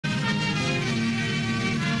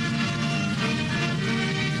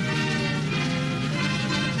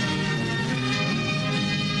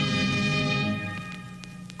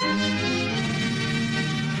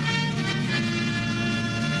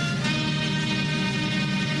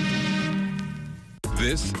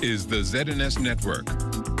This is the ZNS Network,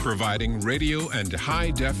 providing radio and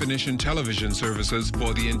high-definition television services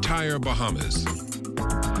for the entire Bahamas.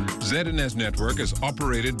 ZNS Network is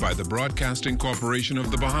operated by the Broadcasting Corporation of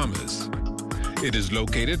the Bahamas. It is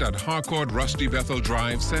located at Harcourt Rusty Bethel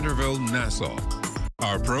Drive, Centerville, Nassau.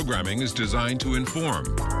 Our programming is designed to inform,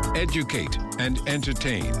 educate, and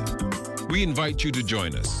entertain. We invite you to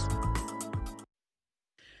join us.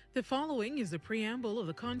 The following is a preamble of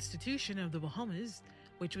the Constitution of the Bahamas,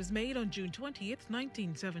 which was made on June 20th,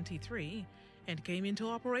 1973, and came into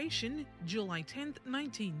operation July 10th,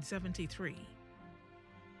 1973.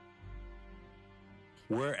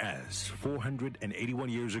 Whereas 481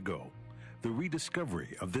 years ago, the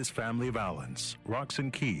rediscovery of this family of islands, rocks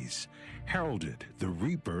and keys, heralded the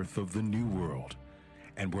rebirth of the New World.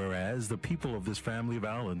 And whereas the people of this family of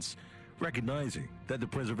islands, recognizing that the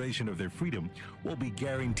preservation of their freedom will be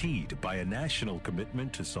guaranteed by a national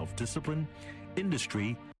commitment to self-discipline,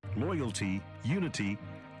 industry, loyalty, unity,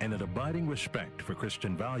 and an abiding respect for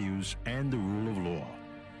Christian values and the rule of law.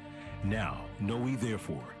 Now, know we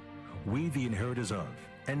therefore, we the inheritors of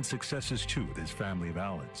and successors to this family of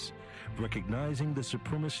islands, recognizing the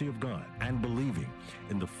supremacy of God and believing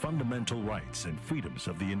in the fundamental rights and freedoms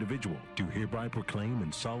of the individual, do hereby proclaim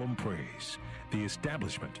in solemn praise the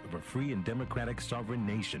establishment of a free and democratic sovereign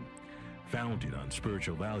nation, founded on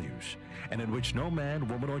spiritual values, and in which no man,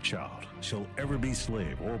 woman, or child shall ever be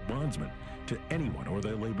slave or bondsman to anyone, or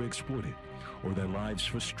their labor exploited, or their lives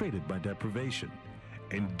frustrated by deprivation,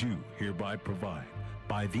 and do hereby provide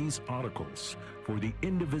by these articles for the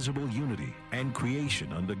indivisible unity and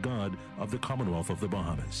creation under God of the Commonwealth of the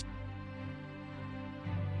Bahamas.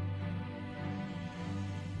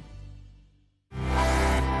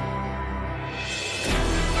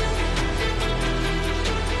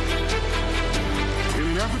 In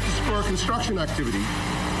an effort to spur construction activity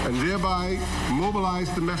and thereby mobilize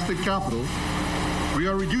domestic capital, we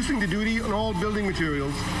are reducing the duty on all building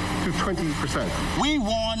materials to 20%. We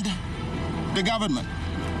warned the government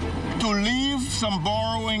to leave some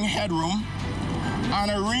borrowing headroom on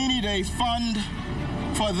a rainy day fund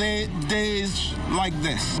for the days like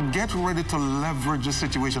this. Get ready to leverage the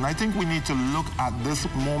situation. I think we need to look at this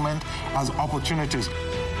moment as opportunities.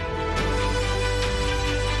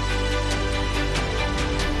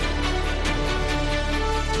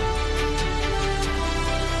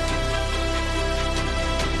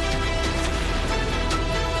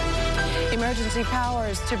 Emergency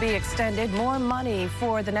powers to be extended, more money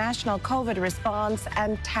for the national COVID response,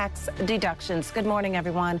 and tax deductions. Good morning,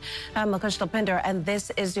 everyone. I'm Mukesh Lapinder, and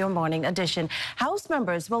this is your morning edition. House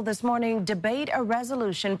members will this morning debate a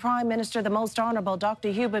resolution Prime Minister, the Most Honorable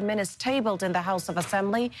Dr. Hubert Minnis, tabled in the House of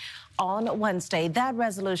Assembly on Wednesday. That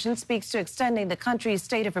resolution speaks to extending the country's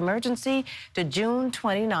state of emergency to June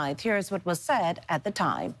 29th. Here's what was said at the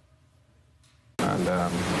time.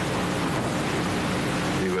 And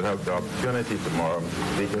we will have the opportunity tomorrow,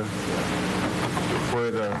 Mr. Speaker, to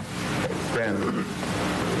further extend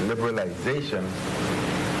liberalization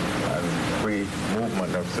and free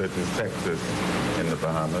movement of certain sectors in the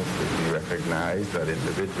Bahamas. We recognize that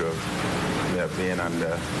individuals may have been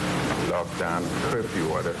under lockdown curfew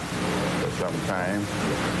order for some time,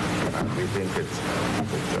 and we think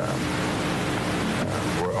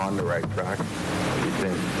we're on the right track. We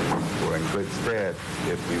think we're in good stead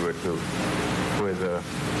if we were to further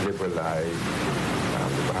liberalize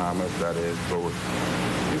the Bahamas, that is both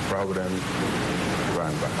New Providence,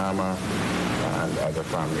 Grand Bahama, and other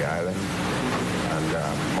family islands.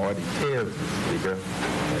 And more details, Mr. Speaker,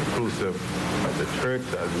 inclusive of the church,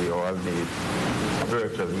 as we all need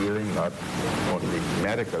spiritual healing, not only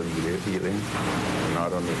medical healing,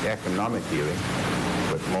 not only economic healing,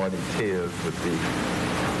 but more details would be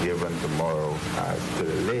given tomorrow as to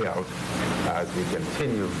the layout as we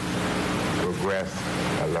continue to progress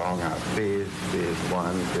along our phase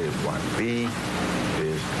 1, phase 1B,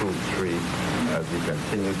 phase 2, 3, as we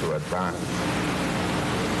continue to advance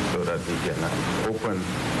so that we can open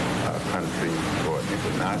our country for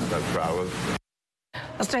international travel.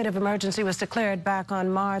 A state of emergency was declared back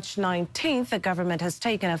on March 19th. The government has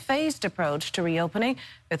taken a phased approach to reopening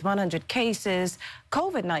with 100 cases,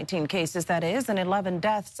 COVID-19 cases that is, and 11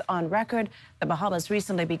 deaths on record. The Bahamas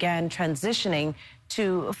recently began transitioning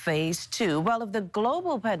to phase 2. Well, if the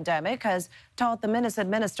global pandemic has taught the Minnis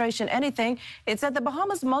administration anything, it's that the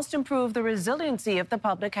Bahamas must improve the resiliency of the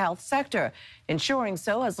public health sector. Ensuring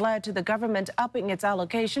so has led to the government upping its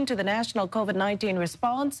allocation to the national COVID-19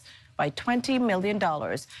 response by $20 million.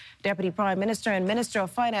 Deputy Prime Minister and Minister of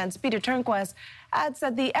Finance Peter Turnquest adds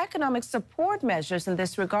that the economic support measures in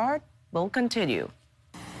this regard will continue.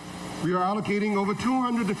 We are allocating over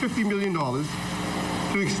 $250 million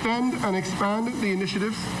to extend and expand the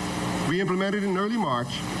initiatives we implemented in early March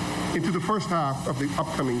into the first half of the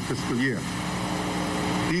upcoming fiscal year.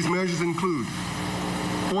 These measures include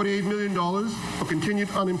 $48 million for continued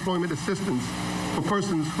unemployment assistance for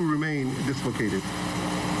persons who remain dislocated,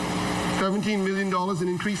 $17 million in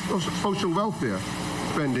increased social welfare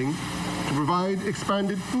spending to provide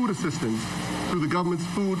expanded food assistance through the government's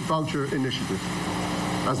food voucher initiative,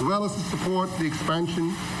 as well as to support the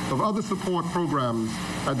expansion of other support programs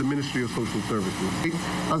at the Ministry of Social Services.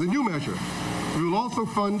 As a new measure, we will also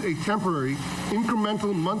fund a temporary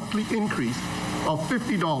incremental monthly increase of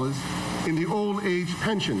 $50 in the old age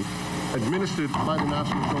pension administered by the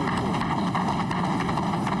National Insurance Board.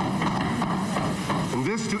 And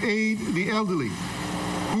this to aid the elderly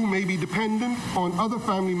who may be dependent on other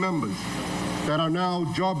family members that are now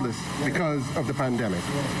jobless because of the pandemic.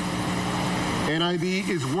 NIB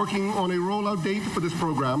is working on a rollout date for this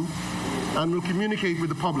program and will communicate with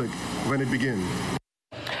the public when it begins.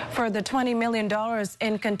 Further $20 million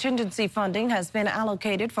in contingency funding has been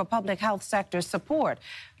allocated for public health sector support.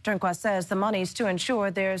 Turnquist says the money is to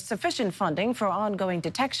ensure there's sufficient funding for ongoing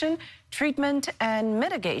detection, treatment, and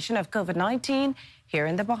mitigation of COVID-19 here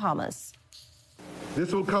in the Bahamas.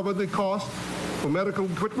 This will cover the cost for medical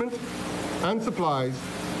equipment and supplies,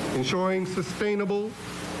 ensuring sustainable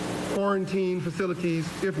quarantine facilities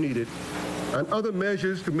if needed, and other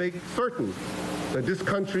measures to make certain that this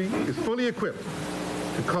country is fully equipped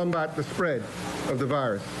to combat the spread of the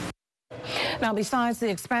virus. Now, besides the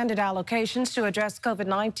expanded allocations to address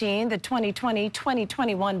COVID-19, the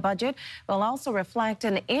 2020-2021 budget will also reflect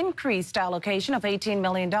an increased allocation of $18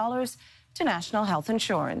 million to national health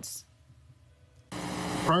insurance.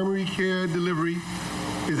 Primary care delivery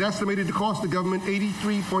is estimated to cost the government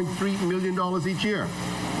 $83.3 million each year.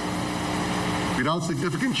 Without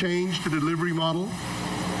significant change to the delivery model,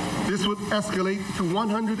 this would escalate to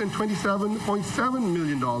 $127.7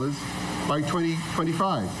 million by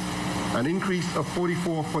 2025, an increase of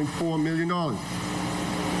 $44.4 million.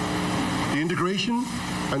 The integration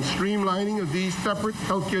and streamlining of these separate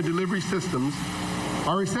healthcare delivery systems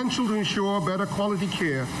are essential to ensure better quality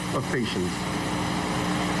care of patients.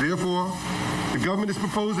 Therefore, the government is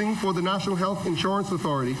proposing for the National Health Insurance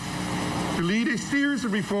Authority to lead a series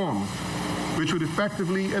of reforms which would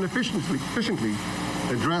effectively and efficiently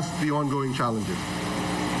address the ongoing challenges.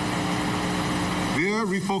 Their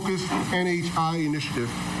refocused NHI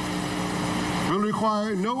initiative will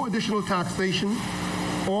require no additional taxation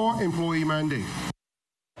or employee mandate.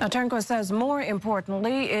 Now, Turnquist says more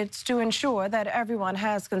importantly, it's to ensure that everyone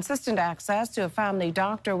has consistent access to a family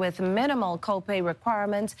doctor with minimal copay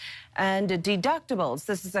requirements and deductibles.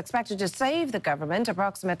 This is expected to save the government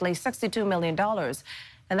approximately $62 million.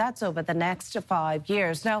 And that's over the next 5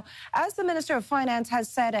 years. Now, as the Minister of Finance has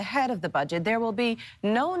said ahead of the budget, there will be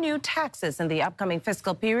no new taxes in the upcoming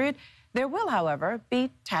fiscal period. There will, however, be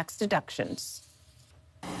tax deductions.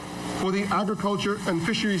 For the agriculture and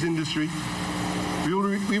fisheries industry,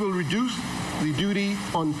 we will reduce the duty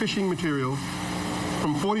on fishing materials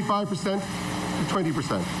from 45% to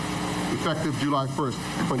 20%, effective July 1st,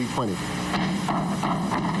 2020.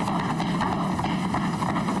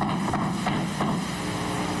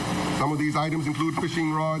 Some of these items include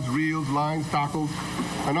fishing rods, reels, lines, tackles,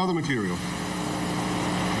 and other materials.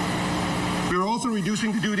 We are also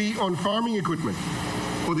reducing the duty on farming equipment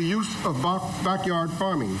for the use of backyard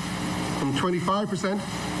farming from 25%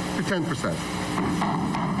 to 10%.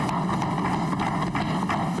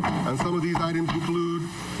 And some of these items include,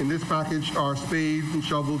 in this package, are spades and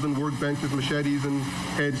shovels and workbenches, machetes and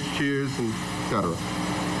heads, shears, and etc.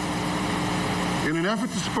 In an effort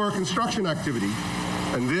to spur construction activity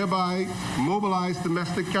and thereby mobilize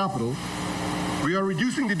domestic capital, we are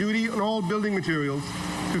reducing the duty on all building materials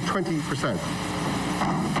to 20%,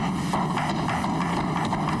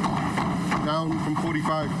 down from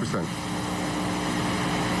 45%.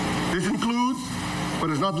 This includes, but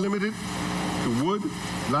is not limited to wood,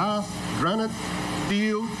 glass, granite,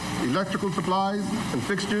 steel, electrical supplies and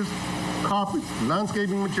fixtures, carpets,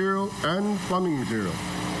 landscaping material, and plumbing material.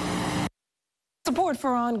 Support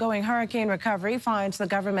for ongoing hurricane recovery finds the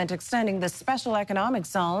government extending the special economic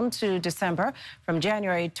zone to December from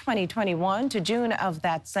January 2021 to June of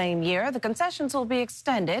that same year. The concessions will be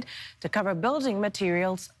extended to cover building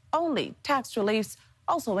materials only. Tax reliefs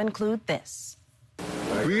also include this.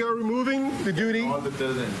 We are removing the duty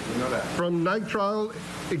from nitrile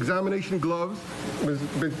examination gloves,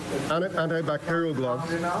 antibacterial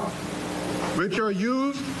gloves, which are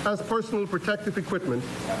used as personal protective equipment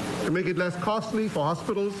to make it less costly for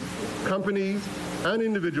hospitals, companies, and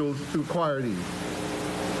individuals to acquire these.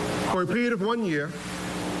 For a period of 1 year,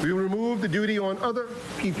 We will remove the duty on other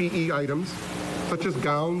PPE items, such as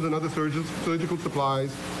gowns and other surgical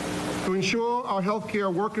supplies, to ensure our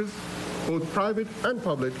healthcare workers, both private and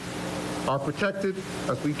public, are protected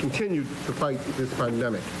as we continue to fight this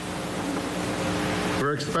pandemic.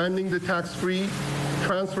 We're expanding the tax-free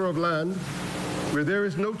transfer of land where there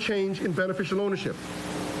is no change in beneficial ownership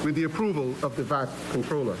with the approval of the VAT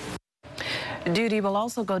controller. Duty will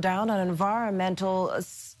also go down on environmental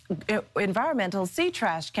sea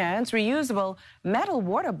trash cans, reusable metal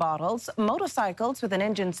water bottles, motorcycles with an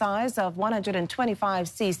engine size of 125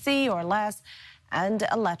 cc or less, and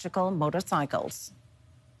electrical motorcycles.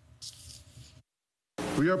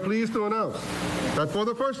 We are pleased to announce that for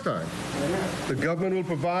the first time, the government will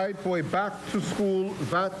provide for a back-to-school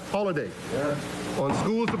VAT holiday on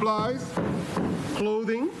school supplies,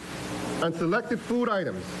 clothing, and selected food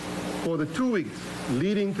items for the 2 weeks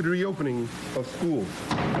leading to the reopening of schools,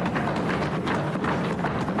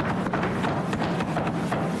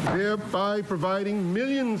 thereby providing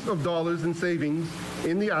millions of dollars in savings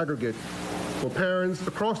in the aggregate for parents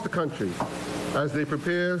across the country as they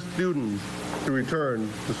prepare students to return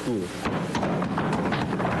to school.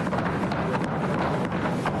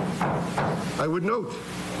 I would note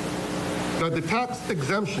that the tax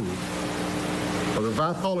exemption of the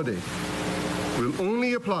VAT holiday will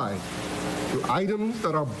only apply to items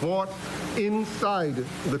that are bought inside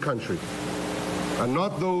the country and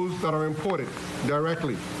not those that are imported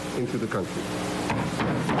directly into the country.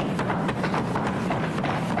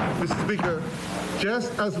 Mr. Speaker,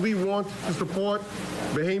 just as we want to support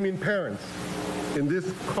Bahamian parents in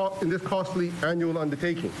this costly annual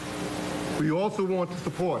undertaking, we also want to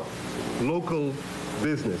support local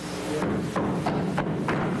business.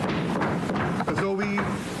 And so we,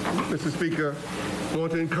 Mr. Speaker,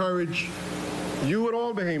 want to encourage you and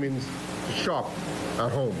all Bahamians to shop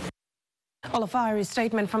at home. Well, a fiery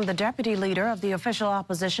statement from the deputy leader of the official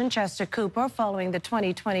opposition, Chester Cooper, following the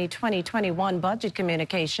 2020-2021 budget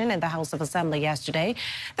communication in the House of Assembly yesterday.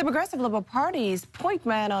 The Progressive Liberal Party's point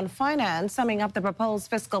man on finance, summing up the proposed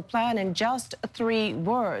fiscal plan in just 3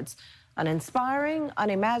 words: uninspiring,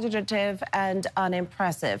 unimaginative, and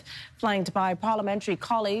unimpressive. Flanked by parliamentary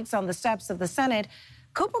colleagues on the steps of the Senate,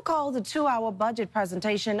 Cooper called the 2-hour budget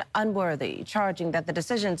presentation unworthy, charging that the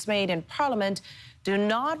decisions made in Parliament do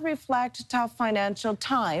not reflect tough financial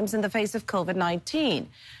times in the face of COVID-19,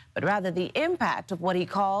 but rather the impact of what he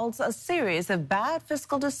calls a series of bad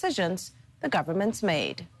fiscal decisions the government's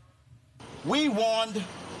made. We warned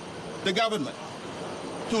the government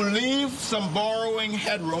to leave some borrowing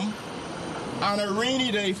headroom on a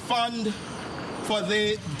rainy day fund for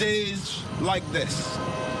the days like this,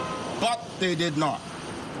 but they did not.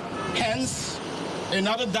 Hence,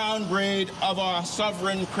 another downgrade of our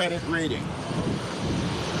sovereign credit rating.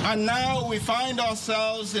 And now we find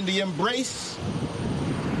ourselves in the embrace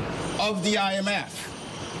of the IMF.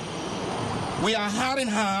 We are hand in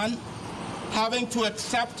hand, having to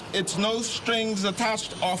accept its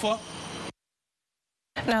no-strings-attached offer.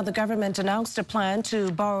 Now, the government announced a plan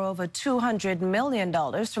to borrow over $200 million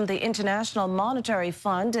from the International Monetary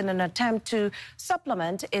Fund in an attempt to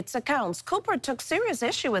supplement its accounts. Cooper took serious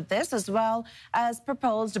issue with this, as well as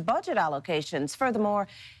proposed budget allocations. Furthermore,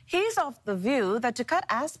 he's of the view that to cut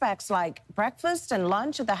aspects like breakfast and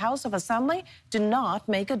lunch at the House of Assembly do not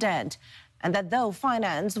make a dent, and that though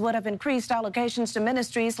finance would have increased allocations to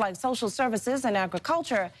ministries like social services and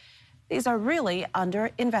agriculture, these are really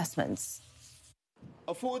under-investments.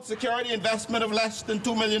 A food security investment of less than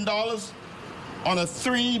 $2 million on a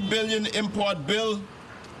 $3 billion import bill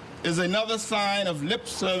is another sign of lip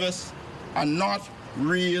service and not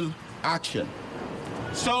real action.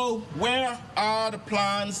 So where are the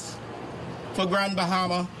plans for Grand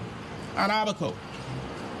Bahama and Abaco?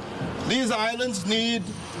 These islands need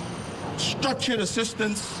structured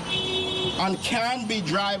assistance and can be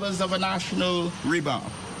drivers of a national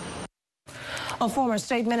rebound. Well, former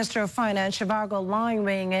State Minister of Finance Zhivargo Laing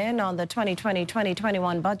weighing in on the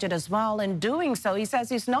 2020-2021 budget as well. In doing so, he says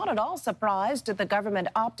he's not at all surprised that the government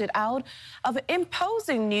opted out of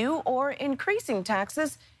imposing new or increasing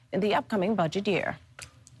taxes in the upcoming budget year.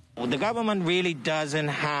 The government really doesn't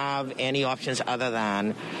have any options other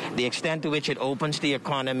than the extent to which it opens the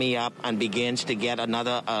economy up and begins to get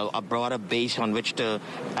a broader base on which to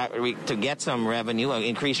get some revenue, or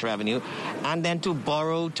increased revenue, and then to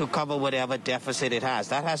borrow to cover whatever deficit it has.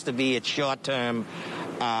 That has to be its short-term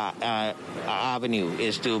avenue,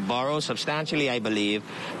 is to borrow substantially, I believe,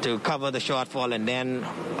 to cover the shortfall and then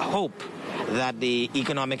hope that the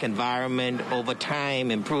economic environment over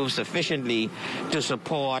time improves sufficiently to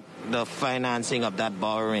support the financing of that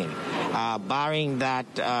borrowing. Barring that,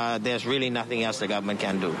 there's really nothing else the government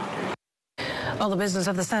can do. Well, the business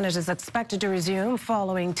of the Senate is expected to resume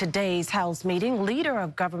following today's House meeting. Leader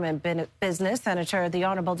of Government Business, Senator the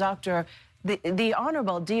Honorable Dion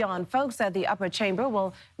Fowlkes at the upper chamber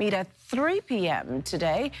will meet at 3 p.m.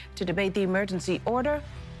 today to debate the emergency order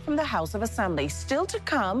from the House of Assembly. Still to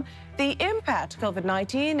come, the impact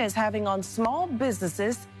COVID-19 is having on small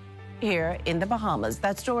businesses here in the Bahamas.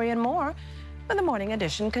 That story and more when the morning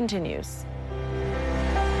edition continues.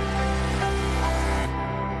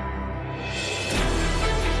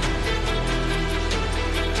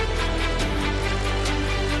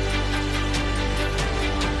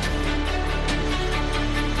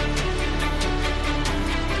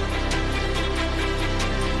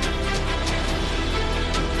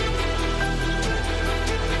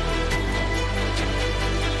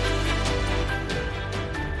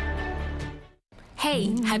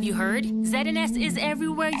 Hey, have you heard? ZNS is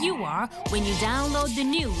everywhere you are when you download the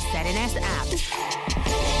new ZNS app.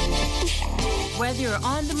 Whether you're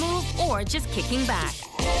on the move or just kicking back.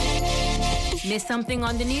 Miss something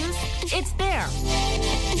on the news? It's there.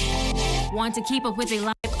 Want to keep up with a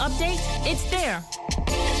live update? It's there.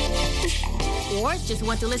 Or just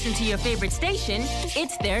want to listen to your favorite station?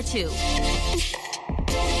 It's there too.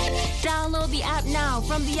 Download the app now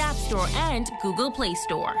from the App Store and Google Play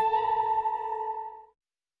Store.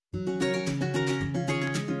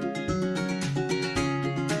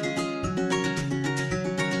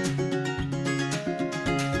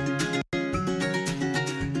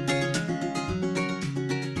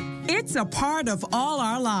 It's a part of all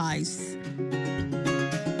our lives.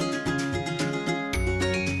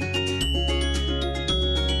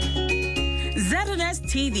 ZNS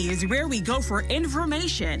TV is where we go for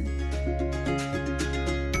information,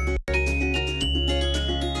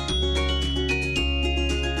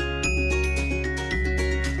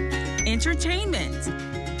 entertainment,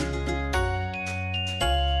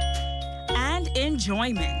 and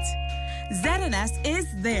enjoyment. ZNS is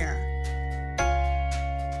there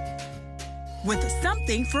with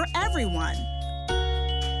something for everyone.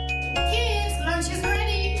 Kids, lunch is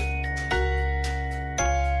ready.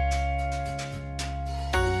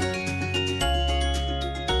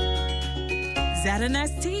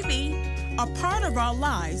 ZNS TV, a part of our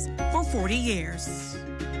lives for 40 years.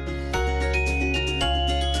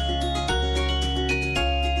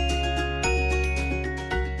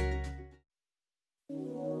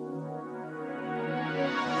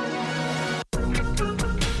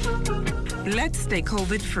 Let's stay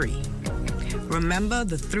COVID-free. Remember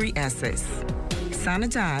the 3 S's.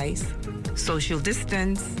 Sanitize, social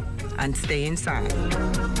distance, and stay inside.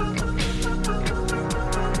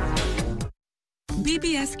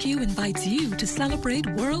 BBSQ invites you to celebrate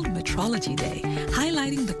World Metrology Day,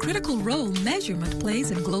 highlighting the critical role measurement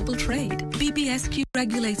plays in global trade. BBSQ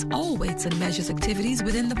regulates all weights and measures activities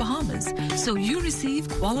within the Bahamas, so you receive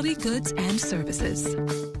quality goods and services.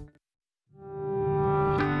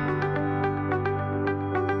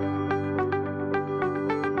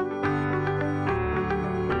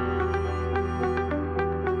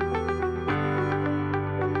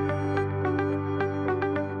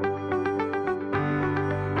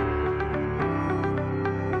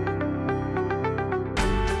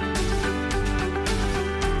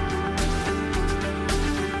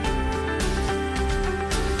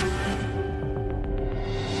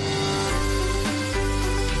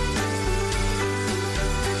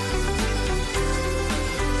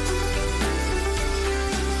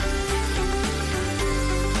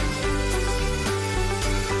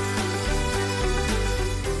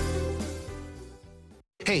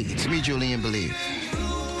 Hey, it's me, Julian Believe.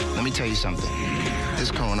 Let me tell you something.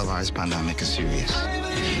 This coronavirus pandemic is serious.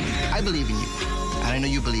 I believe in you, and I know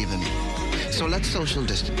you believe in me. So let's social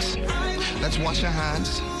distance. Let's wash our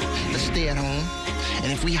hands. Let's stay at home.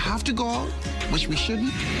 And if we have to go out, which we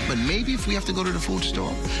shouldn't, but maybe if we have to go to the food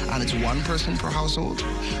store and it's 1 person per household,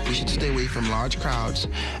 we should stay away from large crowds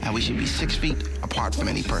and we should be 6 feet apart from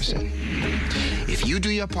any person. If you do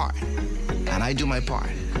your part and I do my part,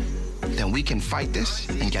 then we can fight this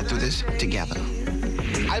and get through this together.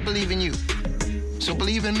 I believe in you, so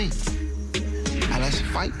believe in me. And let's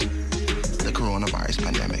fight the coronavirus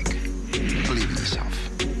pandemic. Believe in yourself.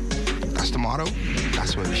 That's the motto.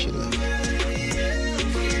 That's where we should live.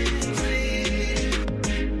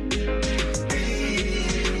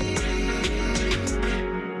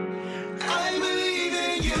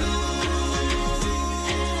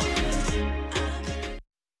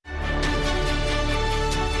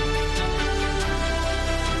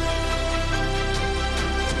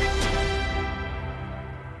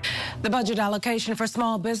 The budget allocation for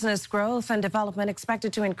small business growth and development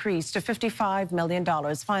expected to increase to $55 million.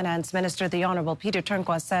 Finance Minister, the Honourable Peter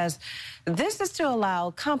Turnquist, says this is to allow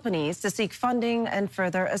companies to seek funding and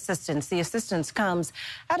further assistance. The assistance comes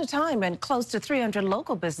at a time when close to 300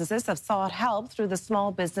 local businesses have sought help through the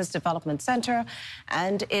Small Business Development Centre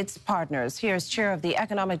and its partners. Here's Chair of the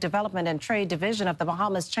Economic Development and Trade Division of the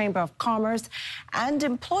Bahamas Chamber of Commerce and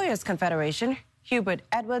Employers Confederation, Hubert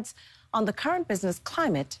Edwards, on the current business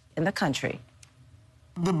climate in the country.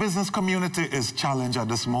 The business community is challenged at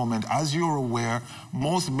this moment. As you're aware,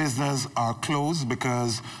 most businesses are closed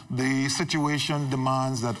because the situation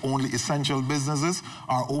demands that only essential businesses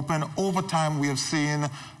are open. Over time, we have seen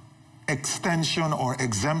extension or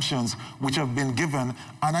exemptions which have been given,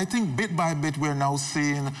 and I think bit by bit we're now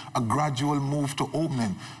seeing a gradual move to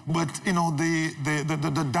opening. But you know,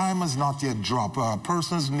 the dime has not yet dropped.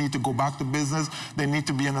 Persons need to go back to business. There need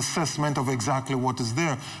to be an assessment of exactly what is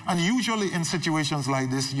there, and usually in situations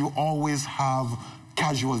like this you always have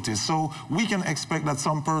casualties. So we can expect that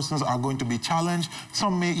some persons are going to be challenged.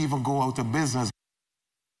 Some may even go out of business.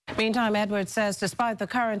 Meantime, Edwards says despite the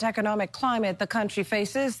current economic climate the country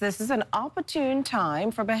faces, this is an opportune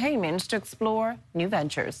time for Bahamians to explore new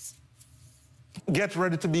ventures. Get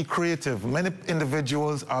ready to be creative. Many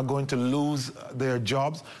individuals are going to lose their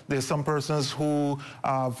jobs. There's some persons who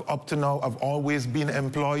have up to now have always been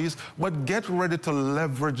employees, but get ready to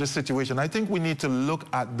leverage the situation. I think we need to look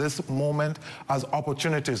at this moment as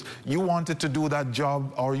opportunities. You wanted to do that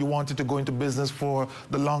job or you wanted to go into business for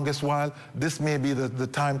the longest while. This may be the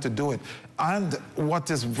time to do it. And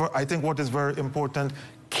I think what is very important,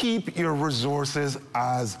 keep your resources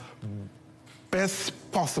as best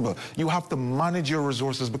possible. You have to manage your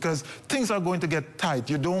resources because things are going to get tight.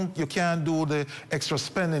 You can't do the extra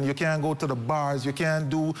spending. You can't go to the bars. You can't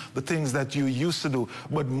do the things that you used to do.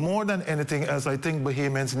 But more than anything else, I think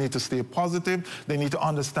Bahamians need to stay positive. They need to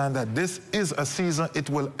understand that this is a season. It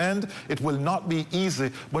will end. It will not be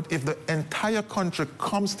easy. But if the entire country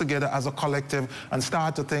comes together as a collective and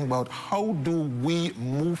start to think about how do we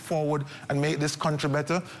move forward and make this country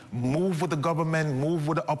better, move with the government, move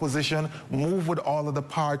with the opposition, move with all of the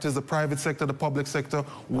parties, the private sector, the public sector,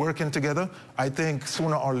 working together, I think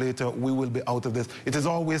sooner or later we will be out of this. It is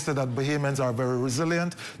always said that Bahamians are very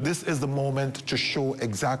resilient. This is the moment to show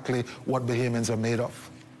exactly what Bahamians are made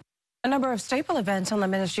of. A number of staple events on the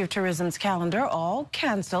Ministry of Tourism's calendar all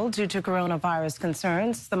cancelled due to coronavirus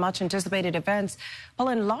concerns. The much-anticipated events pull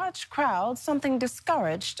in large crowds, something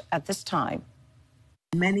discouraged at this time.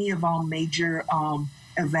 Many of our major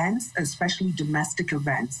events, especially domestic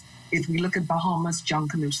events, if we look at Bahamas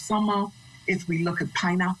Junkanoo Summer, if we look at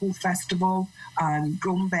Pineapple Festival,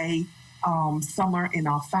 Gombe Summer in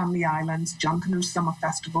our Family Islands, Junkanoo Summer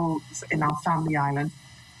Festivals in our Family Island,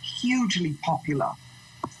 hugely popular.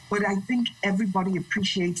 But I think everybody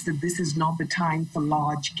appreciates that this is not the time for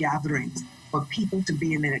large gatherings, for people to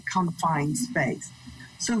be in a confined space.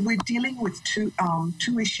 So we're dealing with two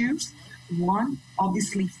issues. One,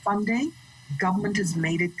 obviously funding. Government has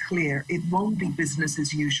made it clear it won't be business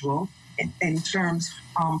as usual in terms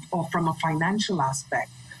or from a financial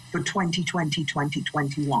aspect for 2020,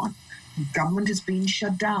 2021. Government has been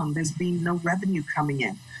shut down. There's been no revenue coming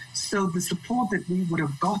in. So the support that we would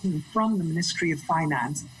have gotten from the Ministry of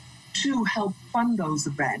Finance to help fund those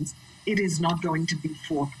events, it is not going to be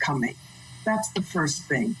forthcoming. That's the first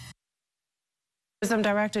thing. Tourism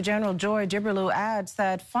Director General Joy Jibrilu adds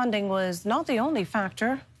that funding was not the only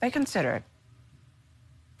factor they considered.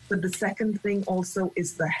 But the second thing also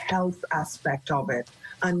is the health aspect of it,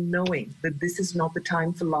 and knowing that this is not the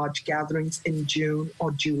time for large gatherings in June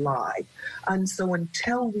or July. And so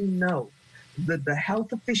until we know that the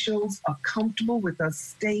health officials are comfortable with us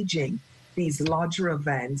staging these larger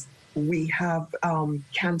events, we have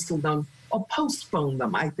canceled them or postponed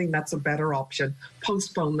them. I think that's a better option.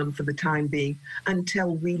 Postpone them for the time being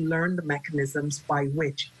until we learn the mechanisms by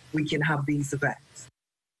which we can have these events.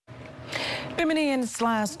 Bimini in its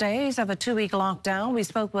last days of a 2-week lockdown, we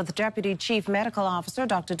spoke with Deputy Chief Medical Officer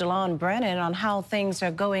Dr. Delon Brennan on how things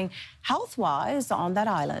are going health-wise on that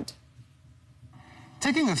island.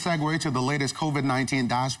 Taking a segue to the latest COVID-19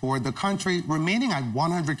 dashboard, the country remaining at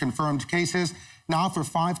 100 confirmed cases now for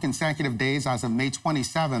 5 consecutive days as of May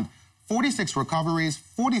 27th. 46 recoveries,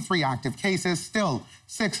 43 active cases, still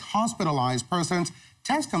 6 hospitalized persons.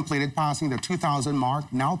 Tests completed passing the 2,000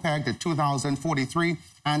 mark, now pegged at 2,043,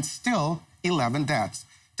 and still 11 deaths.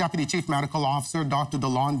 Deputy Chief Medical Officer Dr.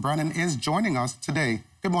 Delon Brennan is joining us today.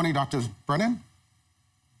 Good morning, Dr. Brennan.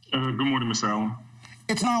 Good morning, Ms. Allen.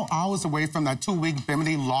 It's now hours away from that 2-week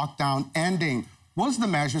Bimini lockdown ending. Was the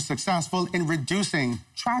measure successful in reducing,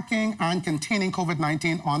 tracking, and containing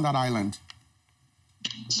COVID-19 on that island?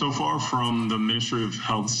 So far from the Ministry of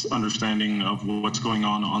Health's understanding of what's going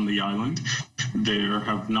on the island, there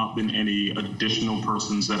have not been any additional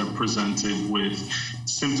persons that have presented with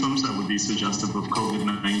symptoms that would be suggestive of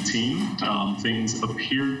COVID-19. Things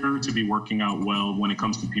appear to be working out well when it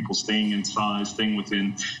comes to people staying inside, staying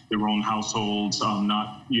within their own households,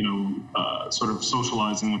 not, sort of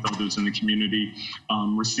socializing with others in the community,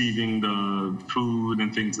 receiving the food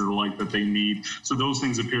and things of the like that they need. So those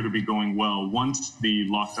things appear to be going well. Once the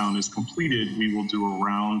lockdown is completed, we will do a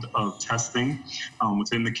round of testing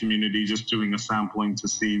within the community, just doing a sampling to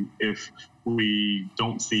see if we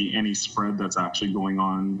don't see any spread that's actually going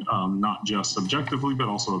on, not just subjectively, but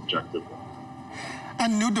also objectively.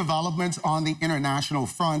 And new developments on the international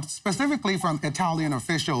front, specifically from Italian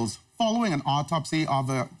officials. Following an autopsy of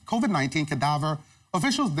a COVID-19 cadaver,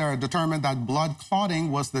 officials there determined that blood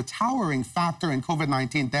clotting was the towering factor in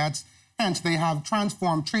COVID-19 deaths. Hence, they have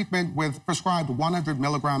transformed treatment with prescribed 100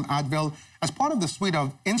 milligram Advil as part of the suite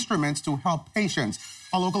of instruments to help patients.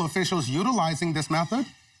 Are local officials utilizing this method?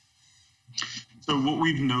 So what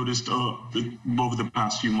we've noticed over the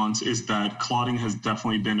past few months is that clotting has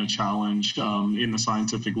definitely been a challenge in the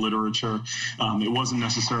scientific literature. It wasn't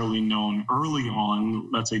necessarily known early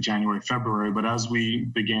on, let's say January, February, but as we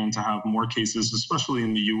began to have more cases, especially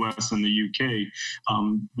in the US and the UK,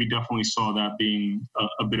 we definitely saw that being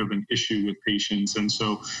a bit of an issue with patients. And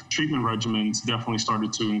so treatment regimens definitely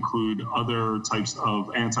started to include other types of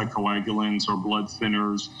anticoagulants or blood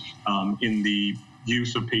thinners in the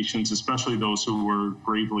use of patients, especially those who were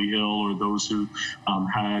gravely ill or those who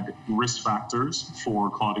had risk factors for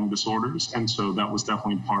clotting disorders. And so that was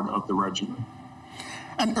definitely part of the regimen.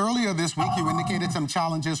 And earlier this week, you indicated some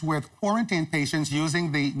challenges with quarantine patients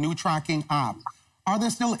using the new tracking app. Are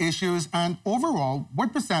there still issues? And overall,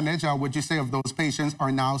 what percentage would you say of those patients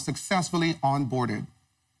are now successfully onboarded?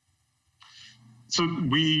 So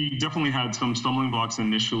we definitely had some stumbling blocks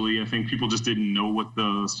initially. I think people just didn't know what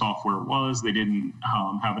the software was. They didn't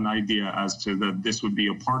have an idea as to that this would be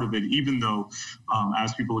a part of it, even though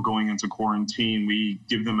as people are going into quarantine, we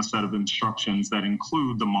give them a set of instructions that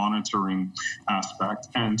include the monitoring aspect.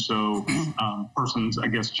 And so persons, I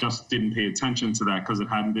guess, just didn't pay attention to that because it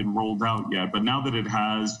hadn't been rolled out yet. But now that it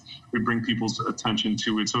has, we bring people's attention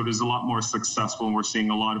to it. So it is a lot more successful. And we're seeing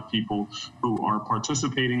a lot of people who are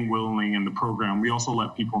participating willingly in the program. We also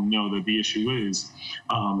let people know that the issue is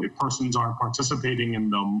if persons aren't participating in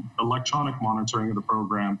the electronic monitoring of the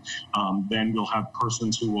program, then we'll have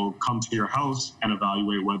persons who will come to your house and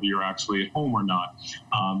evaluate whether you're actually at home or not.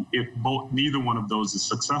 If neither one of those is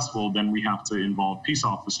successful, then we have to involve peace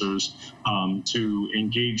officers to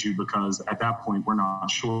engage you, because at that point, we're not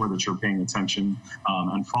sure that you're paying attention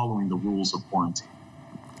and following the rules of quarantine.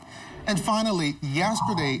 And finally,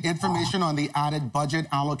 yesterday, information on the added budget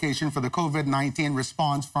allocation for the COVID-19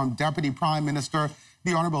 response from Deputy Prime Minister,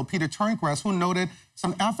 the Honorable Peter Turnquest, who noted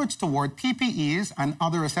some efforts toward PPEs and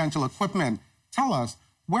other essential equipment. Tell us,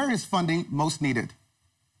 where is funding most needed?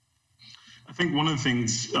 I think one of the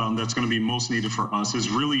things that's going to be most needed for us is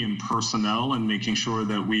really in personnel and making sure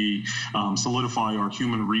that we solidify our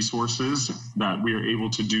human resources, that we are able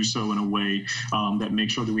to do so in a way that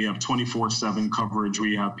makes sure that we have 24/7 coverage.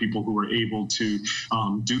 We have people who are able to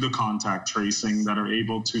do the contact tracing, that are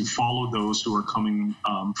able to follow those who are coming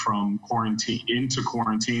from quarantine into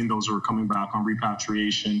quarantine, those who are coming back on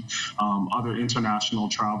repatriation, other international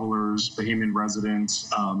travelers, Bahamian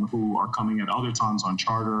residents who are coming at other times on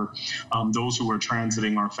charter, those who are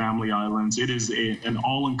transiting our family islands. It is an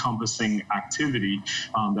all-encompassing activity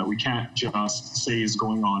that we can't just say is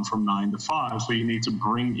going on from 9 to 5. So you need to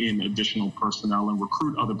bring in additional personnel and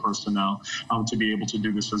recruit other personnel to be able to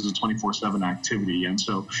do this as a 24/7 activity. And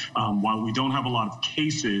so while we don't have a lot of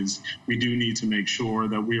cases, we do need to make sure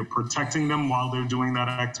that we are protecting them while they're doing that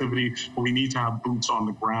activity. But we need to have boots on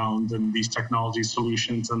the ground and these technology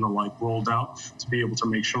solutions and the like rolled out to be able to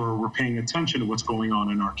make sure we're paying attention to what's going on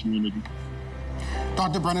in our community.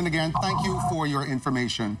 Dr. Brennan, again, thank you for your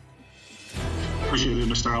information. Appreciate it,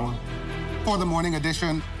 Mr. Allen. For the morning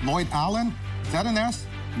edition, Lloyd Allen, ZNS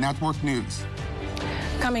Network News.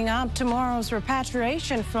 Coming up, tomorrow's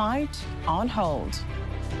repatriation flight on hold.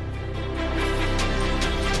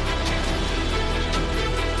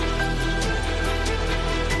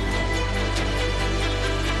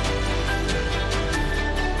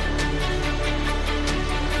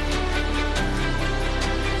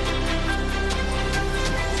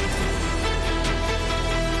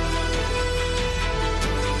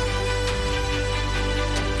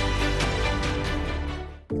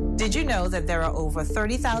 Did you know that there are over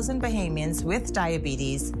 30,000 Bahamians with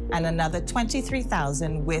diabetes and another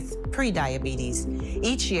 23,000 with prediabetes?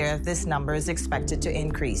 Each year, this number is expected to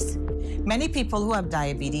increase. Many people who have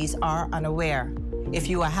diabetes are unaware. If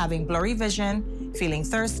you are having blurry vision, feeling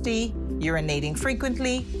thirsty, urinating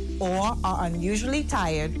frequently, or are unusually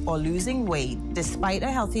tired or losing weight despite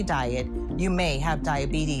a healthy diet, you may have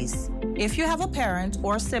diabetes. If you have a parent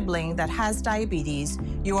or sibling that has diabetes,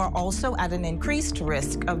 you are also at an increased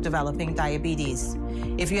risk of developing diabetes.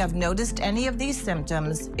 If you have noticed any of these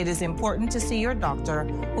symptoms, it is important to see your doctor,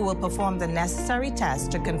 who will perform the necessary tests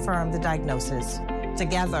to confirm the diagnosis.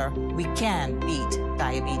 Together, we can beat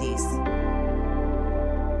diabetes.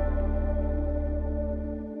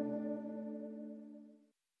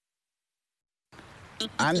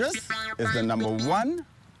 Andros is the #1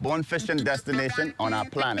 bone fishing destination on our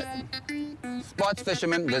planet. Sports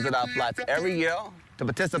fishermen visit our flats every year to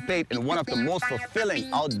participate in one of the most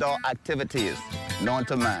fulfilling outdoor activities known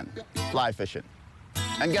to man, fly fishing.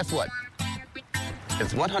 And guess what?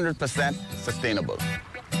 It's 100% sustainable.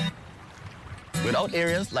 Without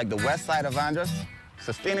areas like the west side of Andros,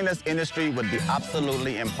 sustaining this industry would be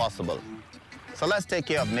absolutely impossible. So let's take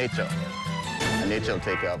care of nature, and nature will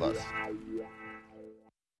take care of us.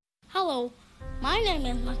 Hello, my name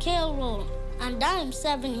is Mikhail Roll, and I am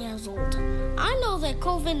 7 years old. I know that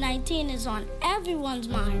COVID-19 is on everyone's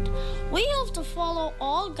mind. We have to follow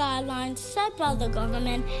all guidelines set by the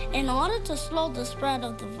government in order to slow the spread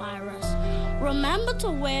of the virus. Remember to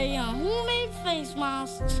wear your homemade face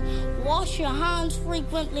masks, wash your hands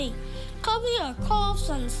frequently, cover your coughs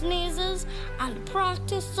and sneezes, and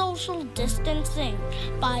practice social distancing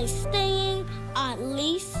by staying at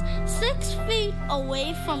least 6 feet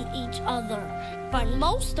away from each other. But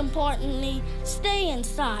most importantly, stay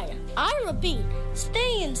inside. I repeat,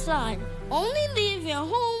 stay inside. Only leave your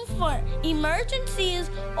home for emergencies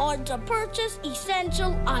or to purchase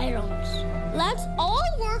essential items. Let's all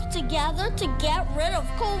work together to get rid of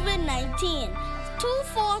COVID-19.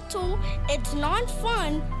 242, it's not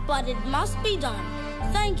fun, but it must be done.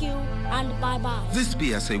 Thank you, and bye-bye. This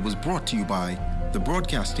PSA was brought to you by the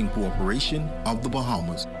Broadcasting Corporation of the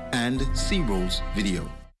Bahamas and C-Rose Video.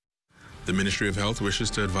 The Ministry of Health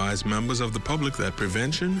wishes to advise members of the public that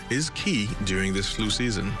prevention is key during this flu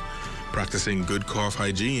season. Practicing good cough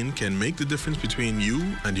hygiene can make the difference between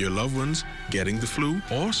you and your loved ones getting the flu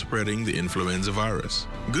or spreading the influenza virus.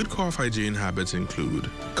 Good cough hygiene habits include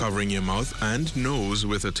covering your mouth and nose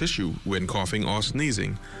with a tissue when coughing or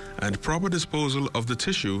sneezing, and proper disposal of the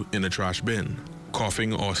tissue in a trash bin.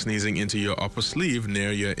 Coughing or sneezing into your upper sleeve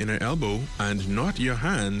near your inner elbow and not your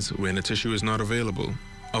hands when a tissue is not available.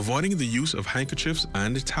 Avoiding the use of handkerchiefs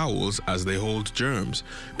and towels as they hold germs,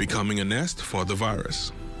 becoming a nest for the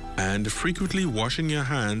virus. And frequently washing your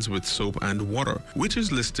hands with soap and water, which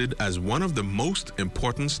is listed as one of the most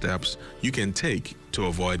important steps you can take to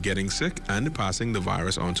avoid getting sick and passing the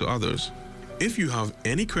virus on to others. If you have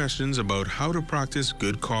any questions about how to practice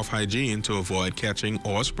good cough hygiene to avoid catching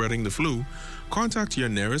or spreading the flu, contact your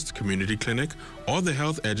nearest community clinic or the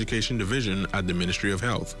Health Education Division at the Ministry of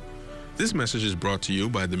Health. This message is brought to you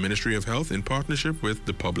by the Ministry of Health in partnership with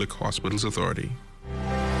the Public Hospitals Authority.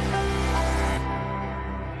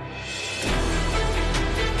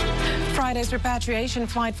 Friday's repatriation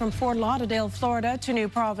flight from Fort Lauderdale, Florida to New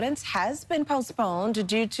Providence has been postponed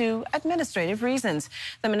due to administrative reasons.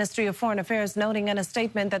 The Ministry of Foreign Affairs noting in a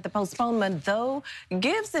statement that the postponement, though,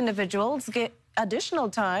 gives individuals additional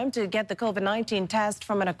time to get the COVID-19 test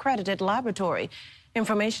from an accredited laboratory.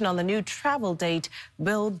 Information on the new travel date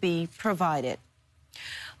will be provided.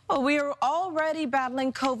 Well, we are already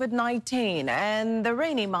battling COVID-19, and the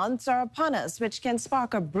rainy months are upon us, which can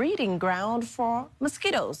spark a breeding ground for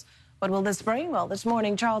mosquitoes. What will this bring? Well, this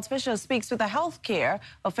morning, Charles Fisher speaks with a healthcare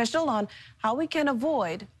official on how we can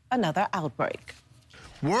avoid another outbreak.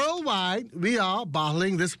 Worldwide, we are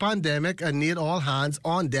battling this pandemic and need all hands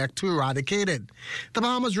on deck to eradicate it. The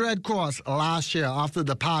Bahamas Red Cross last year, after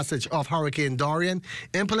the passage of Hurricane Dorian,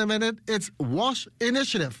 implemented its WASH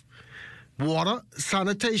initiative, water,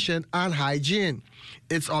 sanitation, and hygiene.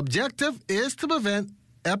 Its objective is to prevent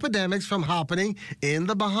epidemics from happening in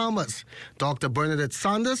the Bahamas. Dr. Bernadette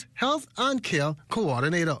Sanders, Health and Care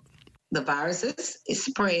Coordinator. The viruses is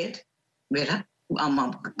spread with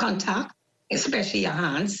contact, especially your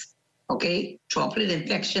hands, okay? Droplet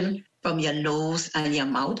infection from your nose and your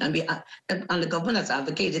mouth. And the government has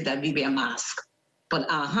advocated that we wear masks. But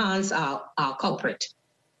our hands are our culprit.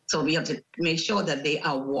 So we have to make sure that they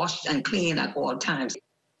are washed and clean at all times.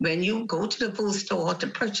 When you go to the food store to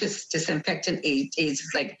purchase disinfectant aids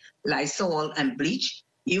like Lysol and bleach,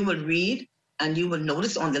 you will read and you will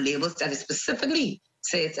notice on the labels that it specifically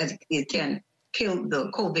says that it can kill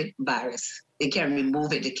the COVID virus. It can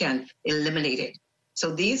remove it. It can eliminate it.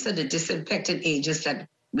 So these are the disinfectant agents that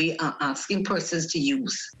we are asking persons to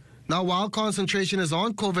use. Now, while concentration is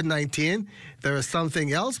on COVID-19, there is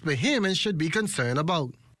something else Bahamians should be concerned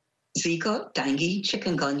about. Zika, dengue,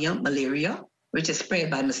 chikungunya, malaria, which is spread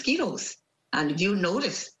by mosquitoes. And if you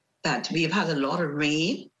notice that we've had a lot of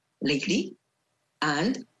rain lately,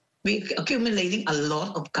 and we're accumulating a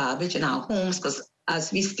lot of garbage in our homes because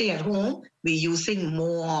as we stay at home, we're using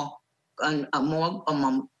more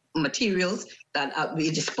materials that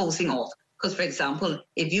we're disposing of. Because, for example,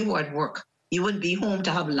 if you were at work, you wouldn't be home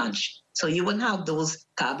to have lunch. So you wouldn't have those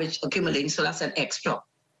garbage accumulating. So that's an extra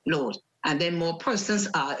load. And then more persons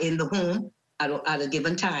are in the home at a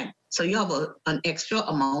given time. So you have an extra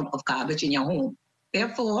amount of garbage in your home.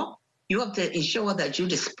 Therefore, you have to ensure that you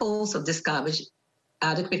dispose of this garbage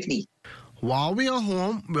adequately. While we are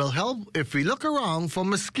home, we'll help if we look around for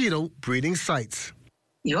mosquito breeding sites.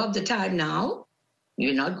 You have the time now.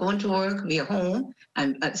 You're not going to work. We are home.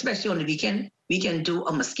 And especially on the weekend, we can do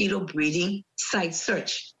a mosquito breeding site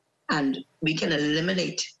search. And we can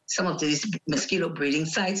eliminate some of these mosquito breeding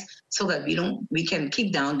sites so that we can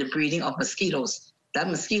keep down the breeding of mosquitoes. That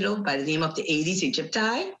mosquito, by the name of the Aedes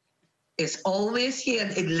aegypti, is always here.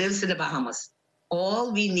 It lives in the Bahamas.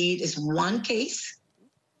 All we need is one case,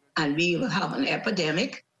 and we will have an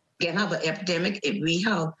epidemic. We can have an epidemic if we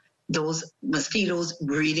have those mosquitoes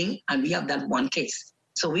breeding, and we have that one case.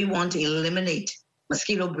 So we want to eliminate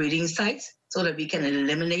mosquito breeding sites so that we can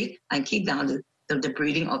eliminate and keep down the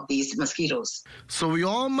breeding of these mosquitoes. So we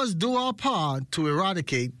all must do our part to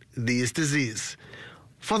eradicate these diseases.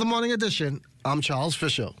 For the Morning Edition, I'm Charles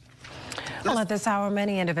Fisher. Well, at this hour,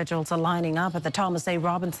 many individuals are lining up at the Thomas A.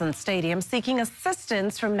 Robinson Stadium seeking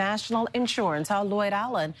assistance from National Insurance. Our Lloyd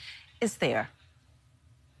Allen is there.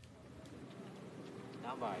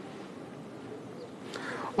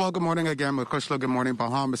 Well, good morning again, Makushla. Good morning,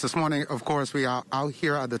 Bahamas. This morning, of course, we are out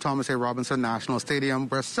here at the Thomas A. Robinson National Stadium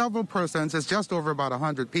where several persons, it's just over about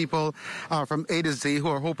 100 people from A to Z who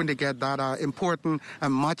are hoping to get that important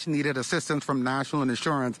and much-needed assistance from National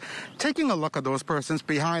Insurance. Taking a look at those persons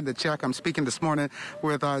behind the check, I'm speaking this morning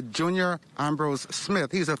with Junior Ambrose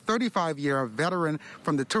Smith. He's a 35-year veteran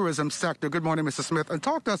from the tourism sector. Good morning, Mr. Smith. And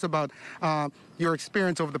talk to us about your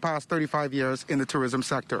experience over the past 35 years in the tourism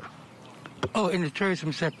sector. Oh, in the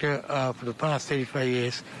tourism sector for the past 35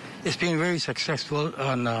 years, it's been very successful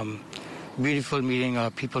and beautiful meeting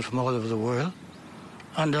people from all over the world.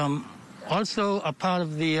 And also a part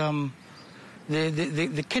of the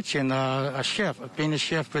kitchen, a chef, being a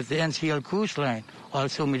chef with the NCL Cruise Line,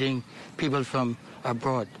 also meeting people from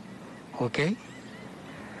abroad. Okay?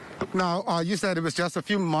 Now, you said it was just a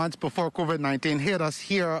few months before COVID-19 hit us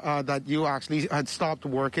here that you actually had stopped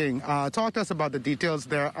working. Talk to us about the details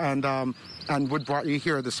there and what brought you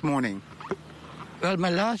here this morning. Well,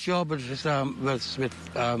 my last job was with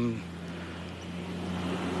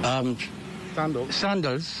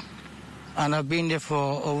Sandals, and I've been there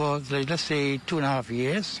for over, let's say, 2.5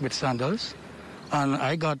 years with Sandals, and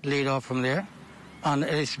I got laid off from there, and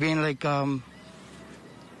it's been like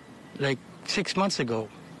 6 months ago.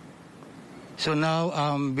 So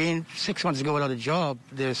now, being 6 months ago without a job,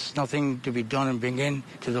 there's nothing to be done and bring in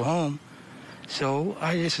to the home. So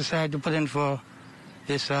I just decided to put in for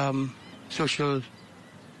this social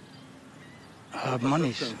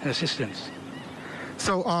monies, assistance.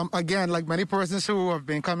 So again, like many persons who have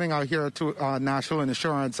been coming out here to National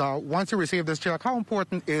Insurance, once you receive this check, how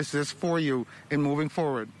important is this for you in moving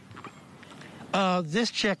forward?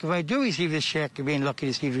 This check, if I do receive this check, being lucky to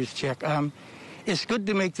receive this check, it's good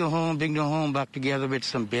to make the home, bring the home back together with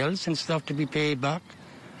some bills and stuff to be paid back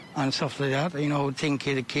and stuff like that. You know, taking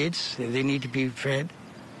care of the kids, they need to be fed.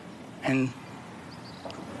 And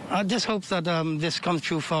I just hope that this comes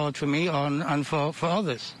true forward for me and for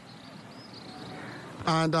others.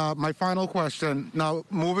 And my final question, now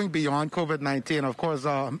moving beyond COVID-19, of course,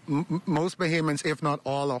 most Bahamians, if not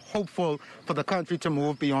all, are hopeful for the country to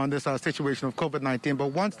move beyond this situation of COVID-19. But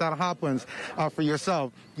once that happens for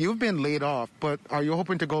yourself, you've been laid off, but are you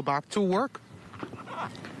hoping to go back to work?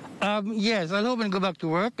 Yes, I'm hoping to go back to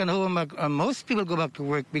work, and most people go back to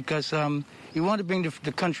work because you want to bring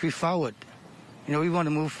the country forward. You know, we want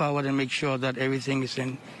to move forward and make sure that everything is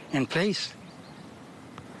in place.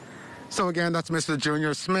 So again, that's Mr.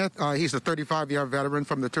 Junior Smith. He's a 35-year veteran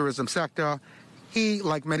from the tourism sector. he,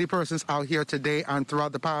 like many persons out here today and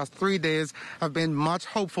throughout the past 3 days, have been much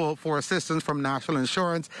hopeful for assistance from National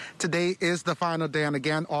Insurance. Today is the final day, and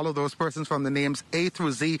again, all of those persons from the names A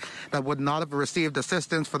through Z that would not have received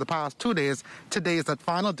assistance for the past 2 days, today is that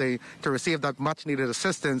final day to receive that much-needed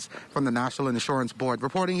assistance from the National Insurance Board.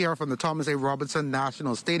 Reporting here from the Thomas A. Robinson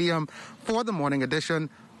National Stadium for the morning edition,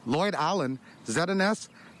 Lloyd Allen, ZNS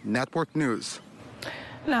Network News.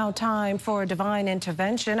 Now time for Divine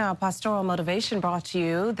Intervention, our pastoral motivation brought to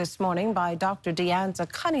you this morning by Dr.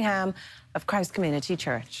 Deanza Cunningham of Christ Community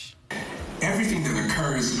Church. Everything that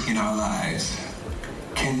occurs in our lives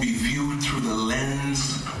can be viewed through the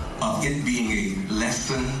lens of it being a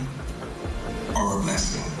lesson or a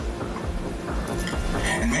blessing.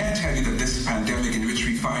 And may I tell you that this pandemic in which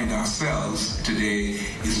we find ourselves today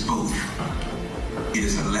is both. It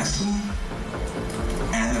is a lesson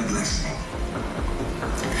and a blessing.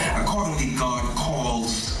 Accordingly, God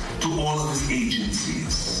calls to all of his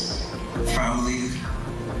agencies, family,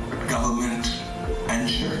 government, and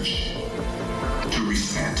church, to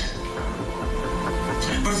reset.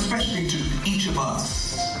 But especially to each of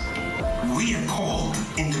us, we are called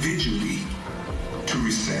individually to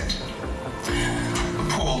reset.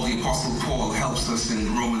 Paul, the Apostle Paul, helps us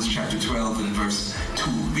in Romans chapter 12 and verse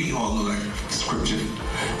 2. We all know that scripture.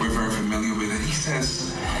 We're very familiar with it. He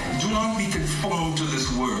says, "Do not be conformed to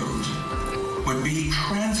this world, but be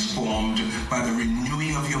transformed by the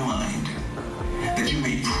renewing of your mind, that you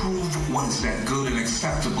may prove what is that good and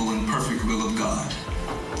acceptable and perfect will of God."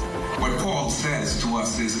 What Paul says to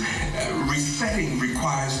us is resetting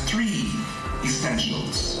requires three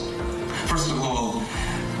essentials. First of all,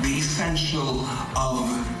 the essential of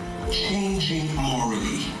changing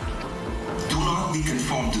morally. Do not be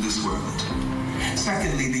conformed to this world.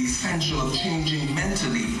 Secondly, the essential of changing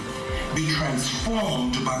mentally. Be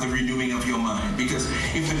transformed by the renewing of your mind. Because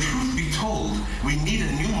if the truth be told, we need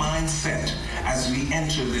a new mindset as we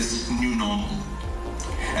enter this new normal.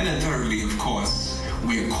 And then thirdly, of course,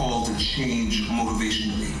 we are called to change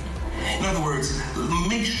motivationally. In other words,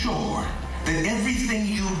 make sure that everything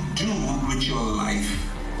you do with your life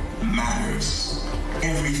matters.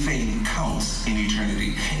 Everything counts in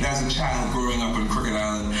eternity. And as a child growing up in Crooked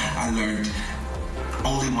Island, I learned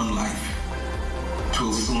only one life.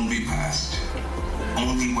 'Twill soon be past.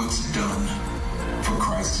 Only what's done for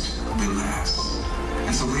Christ will last.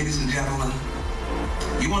 And so, ladies and gentlemen,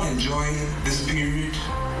 you want to enjoy this period?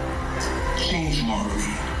 Change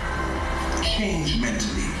morally, change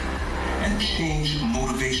mentally, and change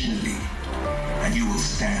motivationally, and you will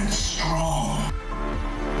stand strong.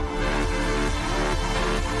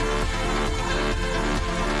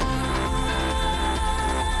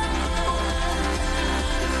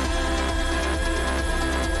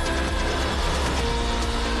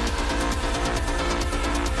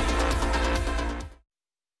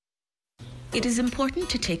 It is important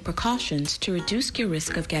to take precautions to reduce your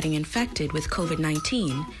risk of getting infected with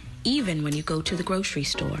COVID-19, even when you go to the grocery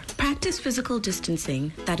store. Practice physical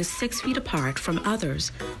distancing that is 6 feet apart from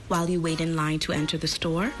others while you wait in line to enter the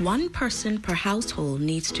store. One person per household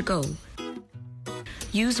needs to go.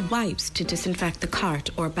 Use wipes to disinfect the cart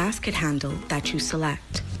or basket handle that you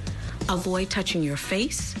select. Avoid touching your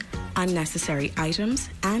face, unnecessary items,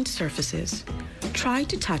 and surfaces. Try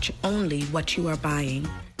to touch only what you are buying.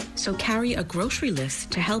 So carry a grocery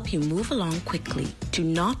list to help you move along quickly. Do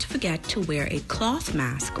not forget to wear a cloth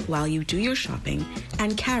mask while you do your shopping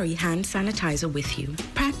and carry hand sanitizer with you.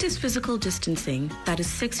 Practice physical distancing that is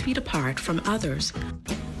 6 feet apart from others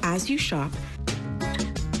as you shop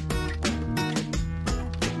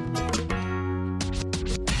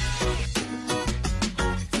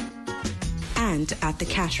and at the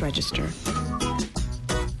cash register.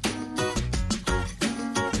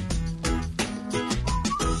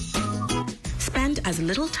 As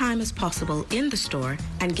little time as possible in the store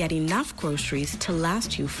and get enough groceries to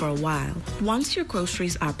last you for a while. Once your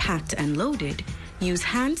groceries are packed and loaded, use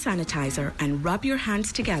hand sanitizer and rub your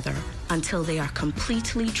hands together until they are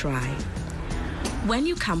completely dry. When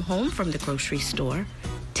you come home from the grocery store,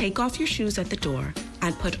 take off your shoes at the door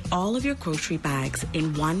and put all of your grocery bags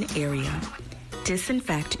in one area.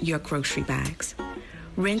 Disinfect your grocery bags.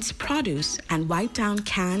 Rinse produce and wipe down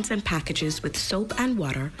cans and packages with soap and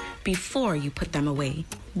water before you put them away.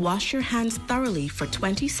 Wash your hands thoroughly for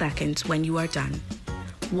 20 seconds when you are done.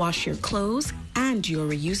 Wash your clothes and your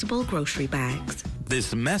reusable grocery bags.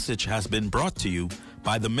 This message has been brought to you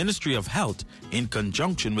by the Ministry of Health in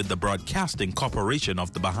conjunction with the Broadcasting Corporation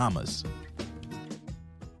of the Bahamas.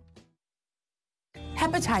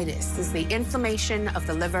 Hepatitis is the inflammation of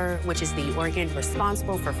the liver, which is the organ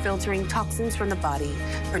responsible for filtering toxins from the body,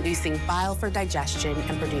 producing bile for digestion,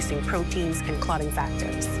 and producing proteins and clotting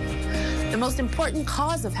factors. The most important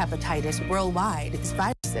cause of hepatitis worldwide is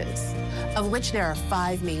viruses, of which there are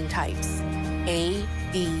 5 main types: A,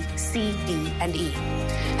 B, C, D, and E.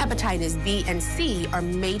 Hepatitis B and C are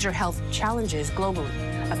major health challenges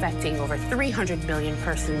globally, affecting over 300 million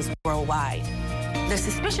persons worldwide. The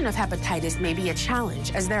suspicion of hepatitis may be a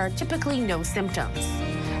challenge, as there are typically no symptoms.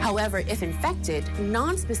 However, if infected,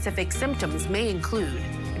 non-specific symptoms may include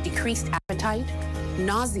decreased appetite,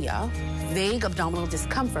 nausea, vague abdominal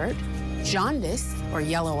discomfort, jaundice or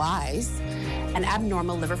yellow eyes, and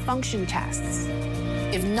abnormal liver function tests.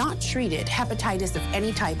 If not treated, hepatitis of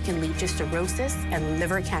any type can lead to cirrhosis and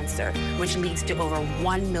liver cancer, which leads to over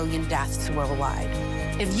 1 million deaths worldwide.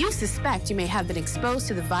 If you suspect you may have been exposed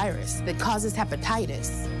to the virus that causes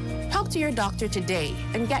hepatitis, talk to your doctor today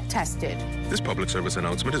and get tested. This public service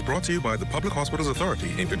announcement is brought to you by the Public Hospitals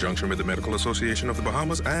Authority in conjunction with the Medical Association of the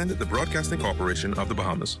Bahamas and the Broadcasting Corporation of the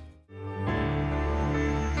Bahamas.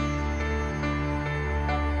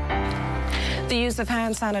 The use of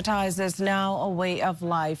hand sanitizer is now a way of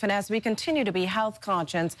life. And as we continue to be health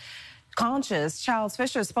conscious, Charles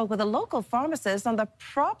Fisher spoke with a local pharmacist on the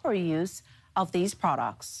proper use of these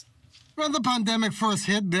products. When the pandemic first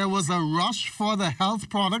hit, there was a rush for the health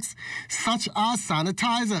products such as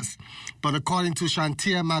sanitizers. But according to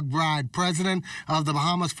Shantia McBride, president of the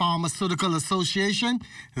Bahamas Pharmaceutical Association,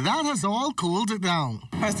 that has all cooled down.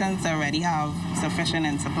 Persons already have sufficient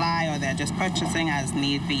in supply, or they're just purchasing as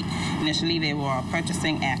need be. Initially, they were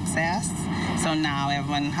purchasing excess, so now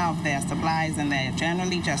everyone have their supplies and they're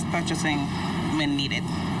generally just purchasing when needed.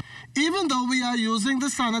 Even though we are using the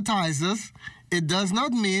sanitizers, it does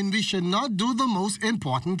not mean we should not do the most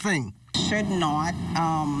important thing. Should not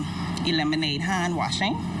eliminate hand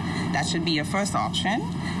washing. That should be your first option.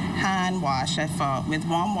 Hand wash with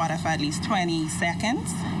warm water for at least 20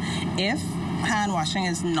 seconds. If hand washing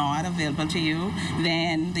is not available to you,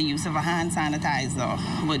 then the use of a hand sanitizer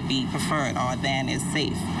would be preferred, or then is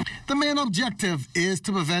safe. The main objective is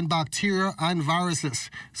to prevent bacteria and viruses.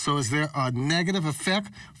 So is there a negative effect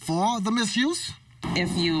for the misuse?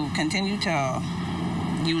 If you continue to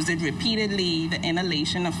use it repeatedly, the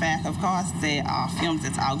inhalation effect, of course, there are fumes,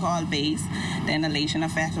 it's alcohol-based, the inhalation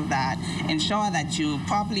effect of that. Ensure that you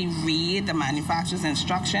properly read the manufacturer's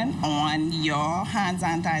instruction on your hand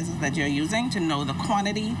sanitizers that you're using to know the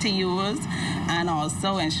quantity to use, and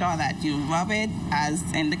also ensure that you rub it as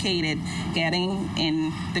indicated, getting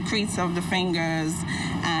in the crease of the fingers,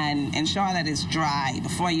 and ensure that it's dry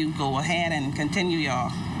before you go ahead and continue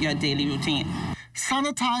your daily routine.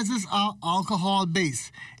 Sanitizers are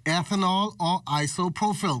alcohol-based, ethanol or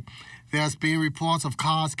isopropyl. There's been reports of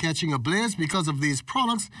cars catching ablaze because of these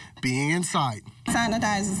products being inside.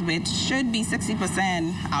 Sanitizers, which should be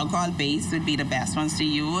 60% alcohol-based, would be the best ones to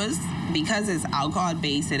use. Because it's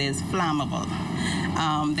alcohol-based, it is flammable.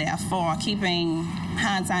 Therefore, keeping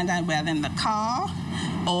hand sanitizer whether in the car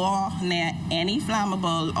or near any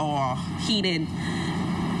flammable or heated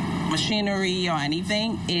machinery or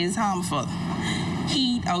anything is harmful.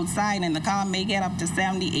 Heat outside in the car may get up to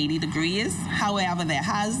 70, 80 degrees. However, there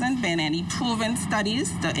hasn't been any proven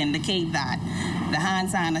studies to indicate that the hand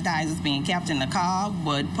sanitizers being kept in the car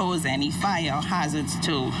would pose any fire hazards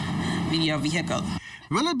to your vehicle.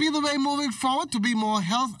 Will it be the way moving forward to be more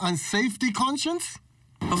health and safety conscious?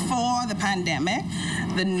 Before the pandemic,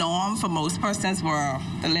 the norm for most persons were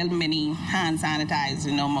the little mini hand sanitizers.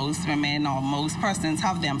 You know, most women or most persons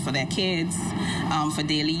have them for their kids, for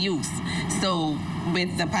daily use. So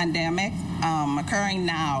with the pandemic occurring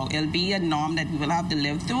now, it'll be a norm that we will have to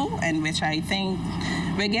live through, and which I think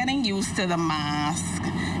we're getting used to the mask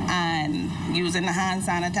and using the hand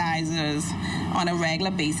sanitizers on a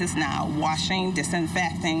regular basis now, washing,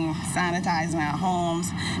 disinfecting, sanitizing our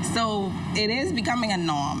homes. So it is becoming a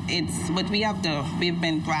norm. It's what we are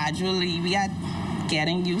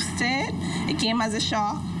getting used to it. It came as a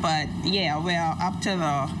shock, but yeah, we're up to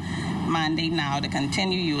the mandate now to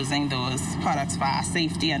continue using those products for our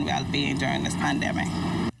safety and well-being during this pandemic.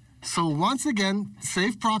 So once again,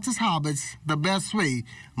 safe practice habits, the best way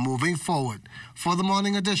moving forward. For the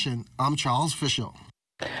Morning Edition, I'm Charles Fisher.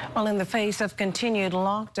 Well, in the face of continued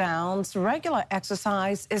lockdowns, regular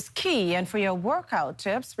exercise is key. And for your workout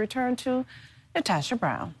tips, return to Natasha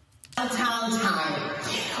Brown.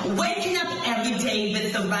 Time. Waking up every day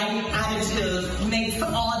with the right attitude makes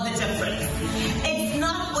all the difference. It's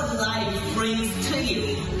not what life brings to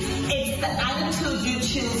you. It's the attitude you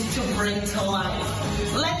choose to bring to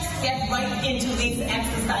life. Let's get right into these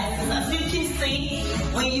exercises. As you can see,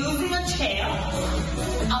 we're using a chair.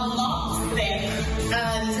 mop stick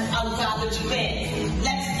and a garbage bin.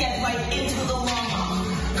 Let's get right into the warm-up.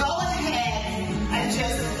 Go ahead and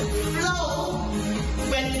just flow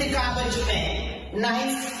with the garbage bin.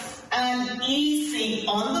 Nice and easy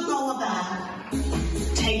on the lower back.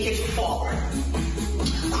 Take it forward.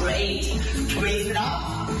 Great. Raise it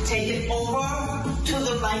up. Take it over to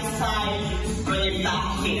the right side. Bring it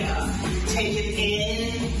back here. Take it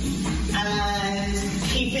in and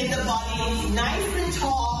keeping the body nice and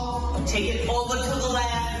tall. Take it over to the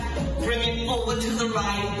left. Bring it over to the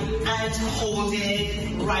right and hold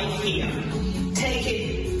it right here. Take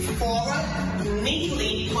it forward.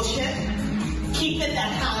 Neatly push it. Keeping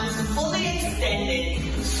that hands fully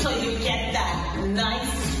extended so you get that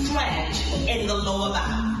nice stretch in the lower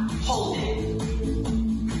back. Hold it.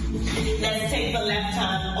 Let's take the left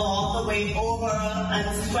hand all the way over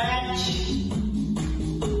and stretch.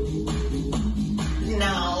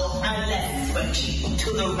 Now, and let's switch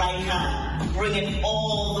to the right hand. Bring it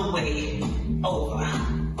all the way over.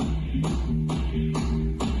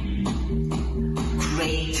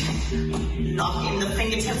 Great. Lock in the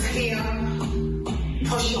fingertips here.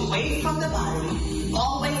 Push away from the body.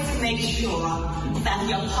 Always make sure that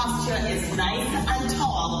your posture is nice and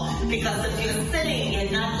tall, because if you're sitting,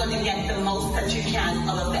 you're not going to get the most that you can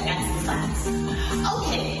out of the exercise.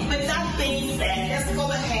 Okay, with that being said, let's go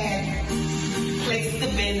ahead, place the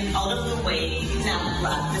bin out of the way. Now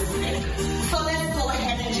grab the stick. So let's go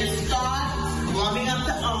ahead and just start warming up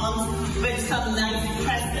the arms with some nice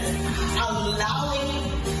presses, allowing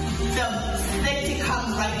the stick to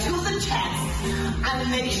come right to the chest,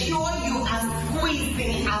 and make sure you are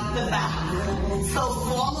squeezing out the back. So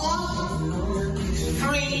 4 more,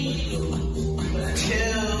 3, 2,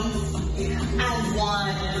 and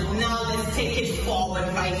 1. Now let's take it forward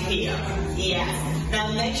right here. Yes.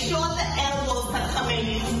 Now make sure the elbows are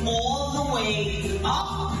coming all the way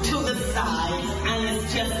up to the side, and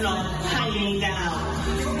it's just not hanging down.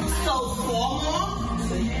 So 4 more,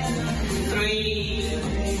 3,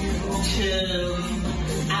 2,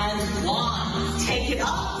 and 1. Take it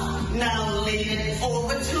up. Now lay it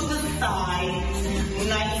over to the side.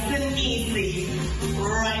 Nice and easy.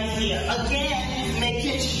 Right here. Again,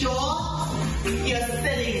 making sure you're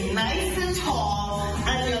sitting nice and tall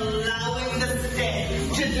and you're allowing the stick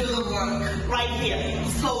to do the work. Right here.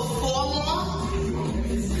 So 4 more.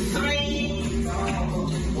 3,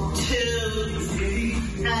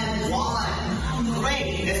 2, and 1.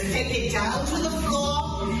 Great. Let's take it down to the floor.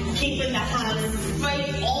 Keeping the hands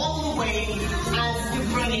straight all the way as you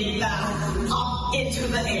bring it back up into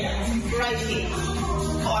the air. Right here.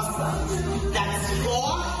 Awesome. That's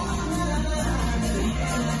 4,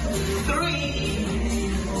 3,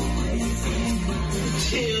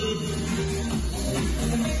 2,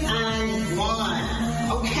 and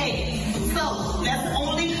 1. Okay, so let's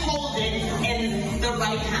only hold it in the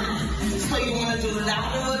right hand. So you want to do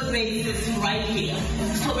lateral raises right here.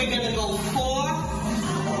 So we're going to go 4,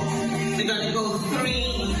 we're going to go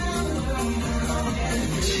 3,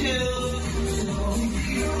 2,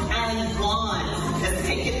 and 1. Let's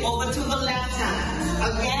take it over to the left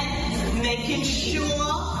hand. Again, making sure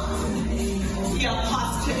your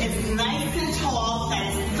posture is nice and tall.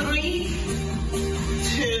 That's 3,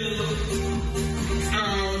 2,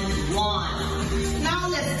 and 1. Now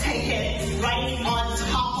let's take it right on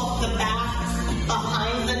top of the back,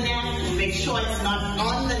 behind the neck. Make sure it's not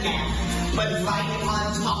on the neck, but right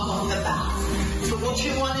on top of the back. So what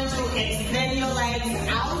you want to do, extend your legs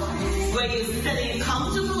out where you're sitting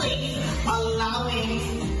comfortably, allowing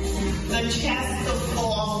the chest to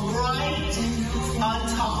fall right on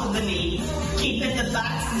top of the knee. Keeping the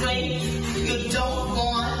back straight. You don't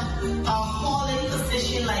want a falling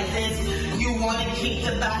position like this. You want to keep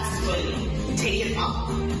the back straight. Take it up.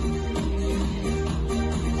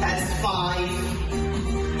 That's 5,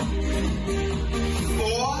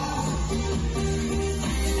 4,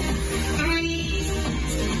 3,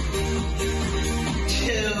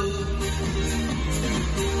 2,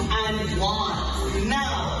 and 1.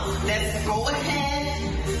 Now, let's go ahead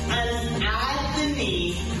and add the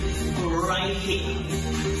knee right here.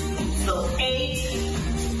 So 8,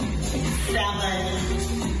 7,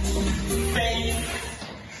 6,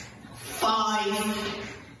 5,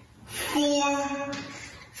 4,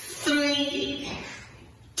 3,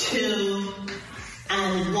 2,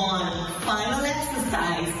 and 1. Final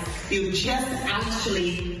exercise. You're just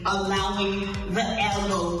actually allowing the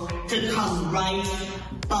elbow to come right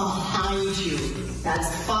behind you.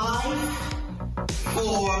 That's 5,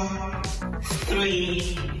 4,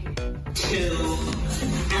 3, 2,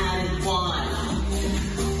 and 1.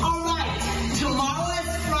 All right. Tomorrow is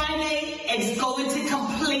Friday. It's going to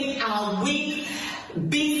complete our week.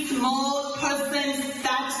 Be small person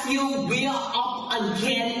starts you rear up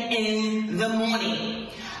again in the morning.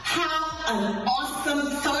 Have an awesome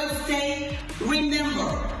Thursday.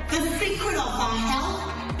 Remember, the secret of our health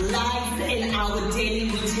lies in our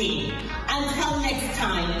daily routine. Until next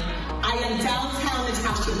time, I am downtown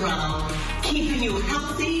Natasha Brown, keeping you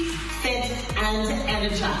healthy, fit, and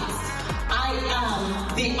energized. I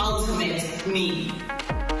am the ultimate me.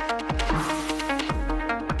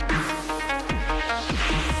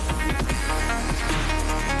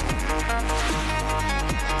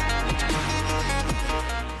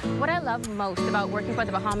 What I love most about working for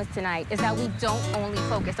the Bahamas tonight is that we don't only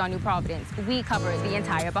focus on New Providence. We cover the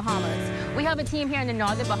entire Bahamas. We have a team here in the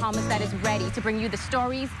Northern Bahamas that is ready to bring you the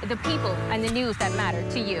stories, the people, and the news that matter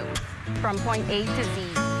to you. From point A to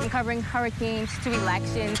Z, from covering hurricanes to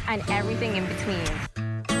elections and everything in between.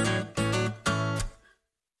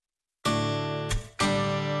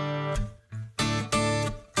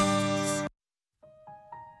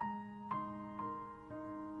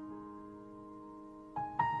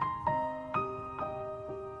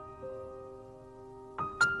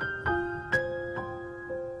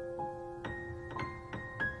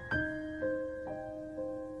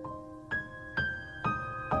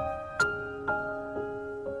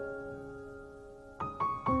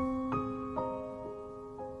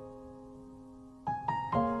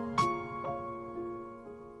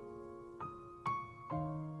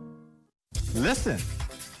 Listen,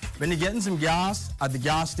 when you're getting some gas at the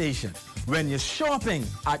gas station, when you're shopping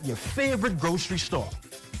at your favorite grocery store,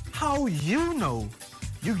 how you know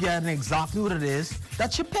you're getting exactly what it is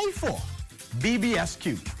that you pay for?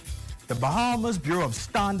 BBSQ, the Bahamas Bureau of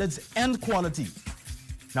Standards and Quality.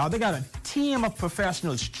 Now, they got a team of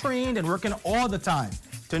professionals trained and working all the time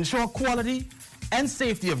to ensure quality and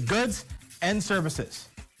safety of goods and services.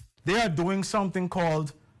 They are doing something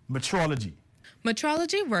called metrology.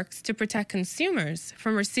 Metrology works to protect consumers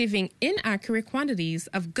from receiving inaccurate quantities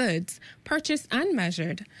of goods purchased and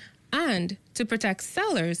measured, and to protect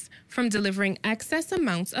sellers from delivering excess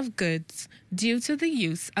amounts of goods due to the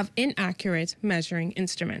use of inaccurate measuring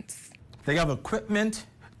instruments. They have equipment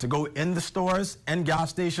to go in the stores and gas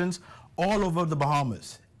stations all over the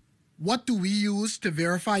Bahamas. What do we use to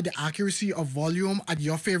verify the accuracy of volume at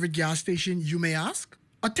your favorite gas station, you may ask?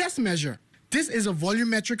 A test measure. This is a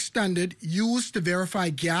volumetric standard used to verify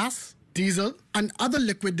gas, diesel, and other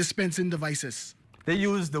liquid dispensing devices. They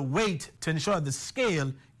use the weight to ensure the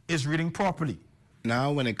scale is reading properly.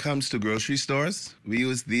 Now, when it comes to grocery stores, we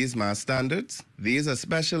use these mass standards. These are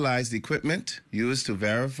specialized equipment used to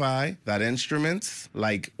verify that instruments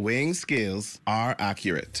like weighing scales are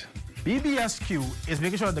accurate. BBSQ is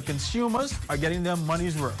making sure the consumers are getting their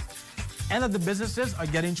money's worth and that the businesses are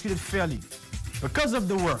getting treated fairly. Because of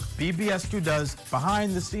the work BBSQ does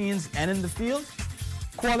behind the scenes and in the field,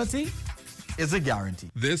 quality is a guarantee.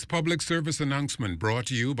 This public service announcement brought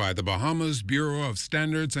to you by the Bahamas Bureau of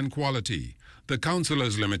Standards and Quality, the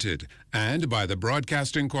Counselors Limited, and by the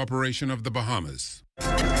Broadcasting Corporation of the Bahamas.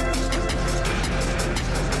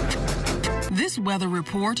 This weather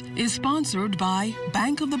report is sponsored by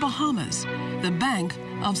Bank of the Bahamas, the Bank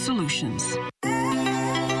of Solutions.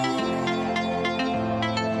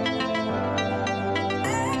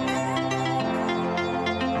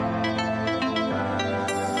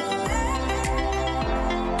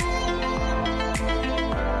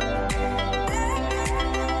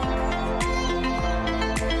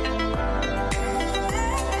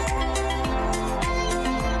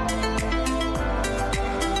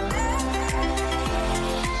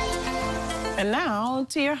 And now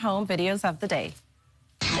to your home videos of the day.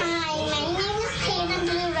 Hi, my name is Tatum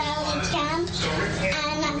Blue Rally Camp,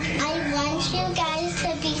 and I want you guys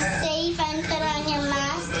to be safe and put on your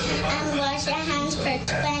mask and wash your hands for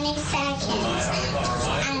 20 seconds.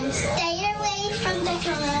 And stay away from the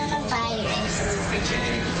coronavirus.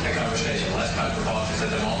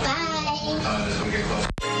 Bye.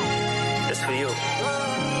 That's for you.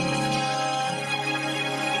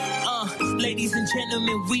 Ladies and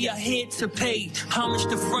gentlemen, we are here to pay homage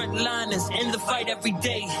to frontliners in the fight every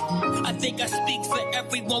day. I think I speak for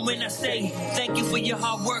everyone when I say thank you for your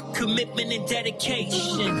hard work, commitment, and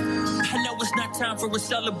dedication. I know it's not time for a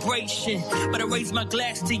celebration, but I raise my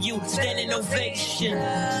glass to you, standing ovation.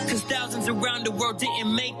 Cause thousands around the world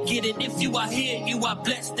didn't make it, and if you are here, you are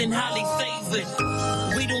blessed and highly favored.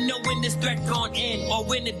 We don't know when this threat gon' end, or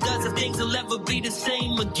when it does, if things will ever be the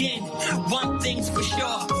same again. One thing's for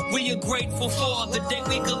sure, we are grateful for the day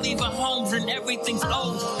we could leave our homes and everything's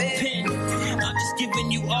open. I'm just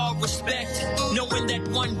giving you all respect, knowing that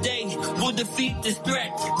one day we'll defeat this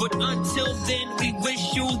threat. But until then, we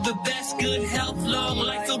wish you the best, good health, long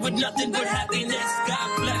life, filled with nothing but happiness.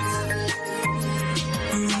 God bless.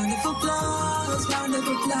 Round of applause, round of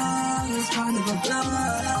applause, round of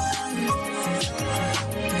applause.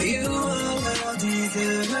 You are well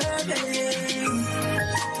deserving.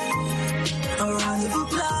 A round of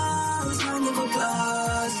applause, round of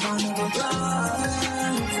applause, round of applause.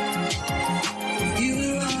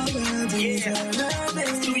 You are well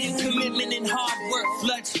deserving. Through your commitment and hard work,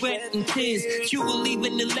 blood, sweat, and tears, you will leave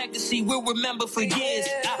in the legacy we'll remember for years.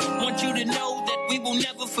 I want you to know that we will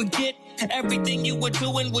never forget. Everything you were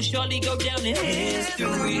doing will surely go down in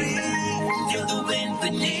history. You're the wind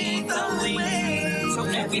beneath our wings. So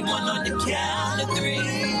everyone on the count of three,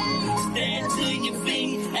 stand to your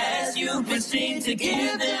feet as you proceed to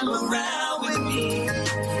give them around with me.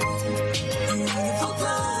 Round of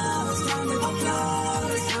applause, round of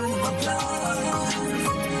applause, round of applause.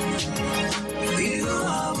 You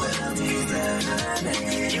are well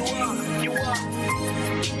deserving. You are.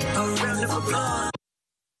 A round of applause.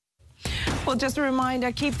 Well, just a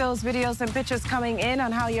reminder, keep those videos and pictures coming in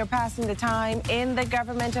on how you're passing the time in the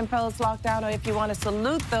government-imposed lockdown, or if you want to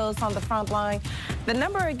salute those on the front line. The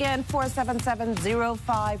number again,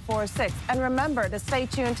 477-0546. And remember to stay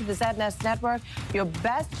tuned to the ZNS Network, your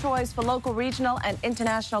best choice for local, regional, and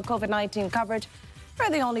international COVID-19 coverage. We're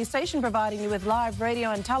the only station providing you with live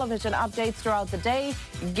radio and television updates throughout the day,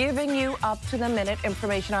 giving you up-to-the-minute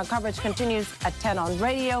information. Our coverage continues at 10 on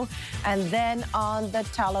radio and then on the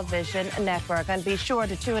television network. And be sure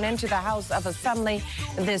to tune into the House of Assembly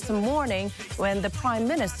this morning when the Prime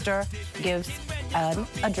Minister gives an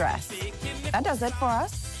address. That does it for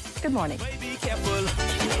us. Good morning. Be careful.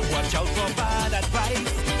 Watch out for bad advice.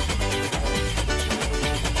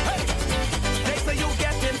 Hey, they say you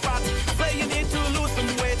getting fat, say you need to lose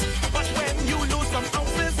some weight. But when you lose some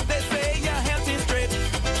ounces, they say your health is straight.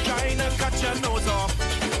 Trying to cut your nose off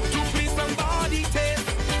to please somebody taste.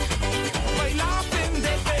 By laughing,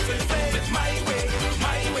 they face and say it's my way,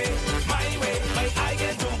 my way, my way. Like I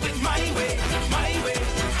can do it my way,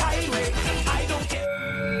 highway. I don't care.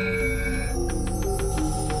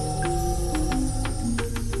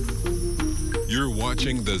 You're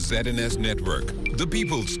watching the ZNS Network, the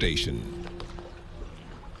People's Station.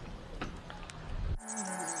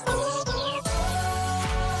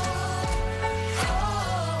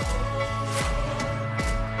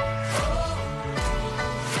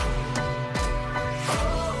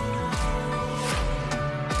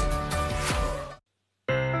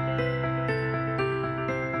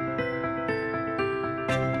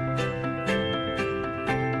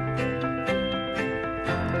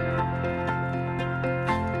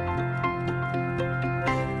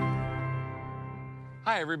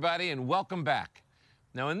 Hi, everybody, and welcome back.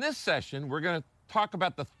 Now, in this session, we're going to talk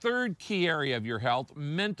about the third key area of your health,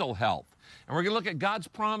 mental health. And we're going to look at God's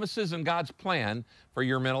promises and God's plan for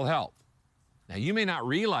your mental health. Now, you may not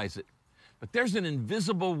realize it, but there's an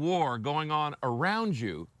invisible war going on around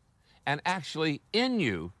you and actually in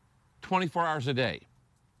you 24 hours a day.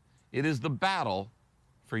 It is the battle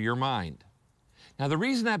for your mind. Now, the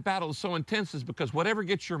reason that battle is so intense is because whatever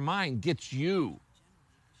gets your mind gets you.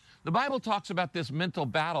 The Bible talks about this mental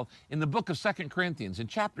battle in the book of 2 Corinthians. In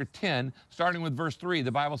chapter 10, starting with verse 3,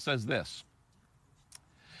 the Bible says this: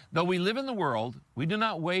 "Though we live in the world, we do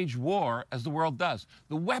not wage war as the world does."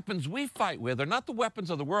 The weapons we fight with are not the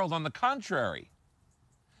weapons of the world. On the contrary,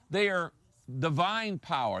 they are divine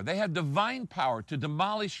power. They have divine power to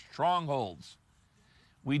demolish strongholds.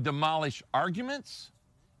 We demolish arguments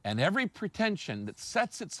and every pretension that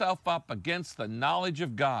sets itself up against the knowledge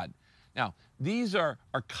of God. Now, these are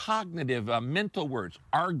cognitive, mental words: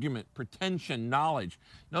 argument, pretension, knowledge.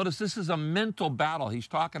 Notice this is a mental battle he's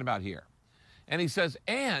talking about here. And he says,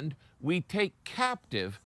 and we take captive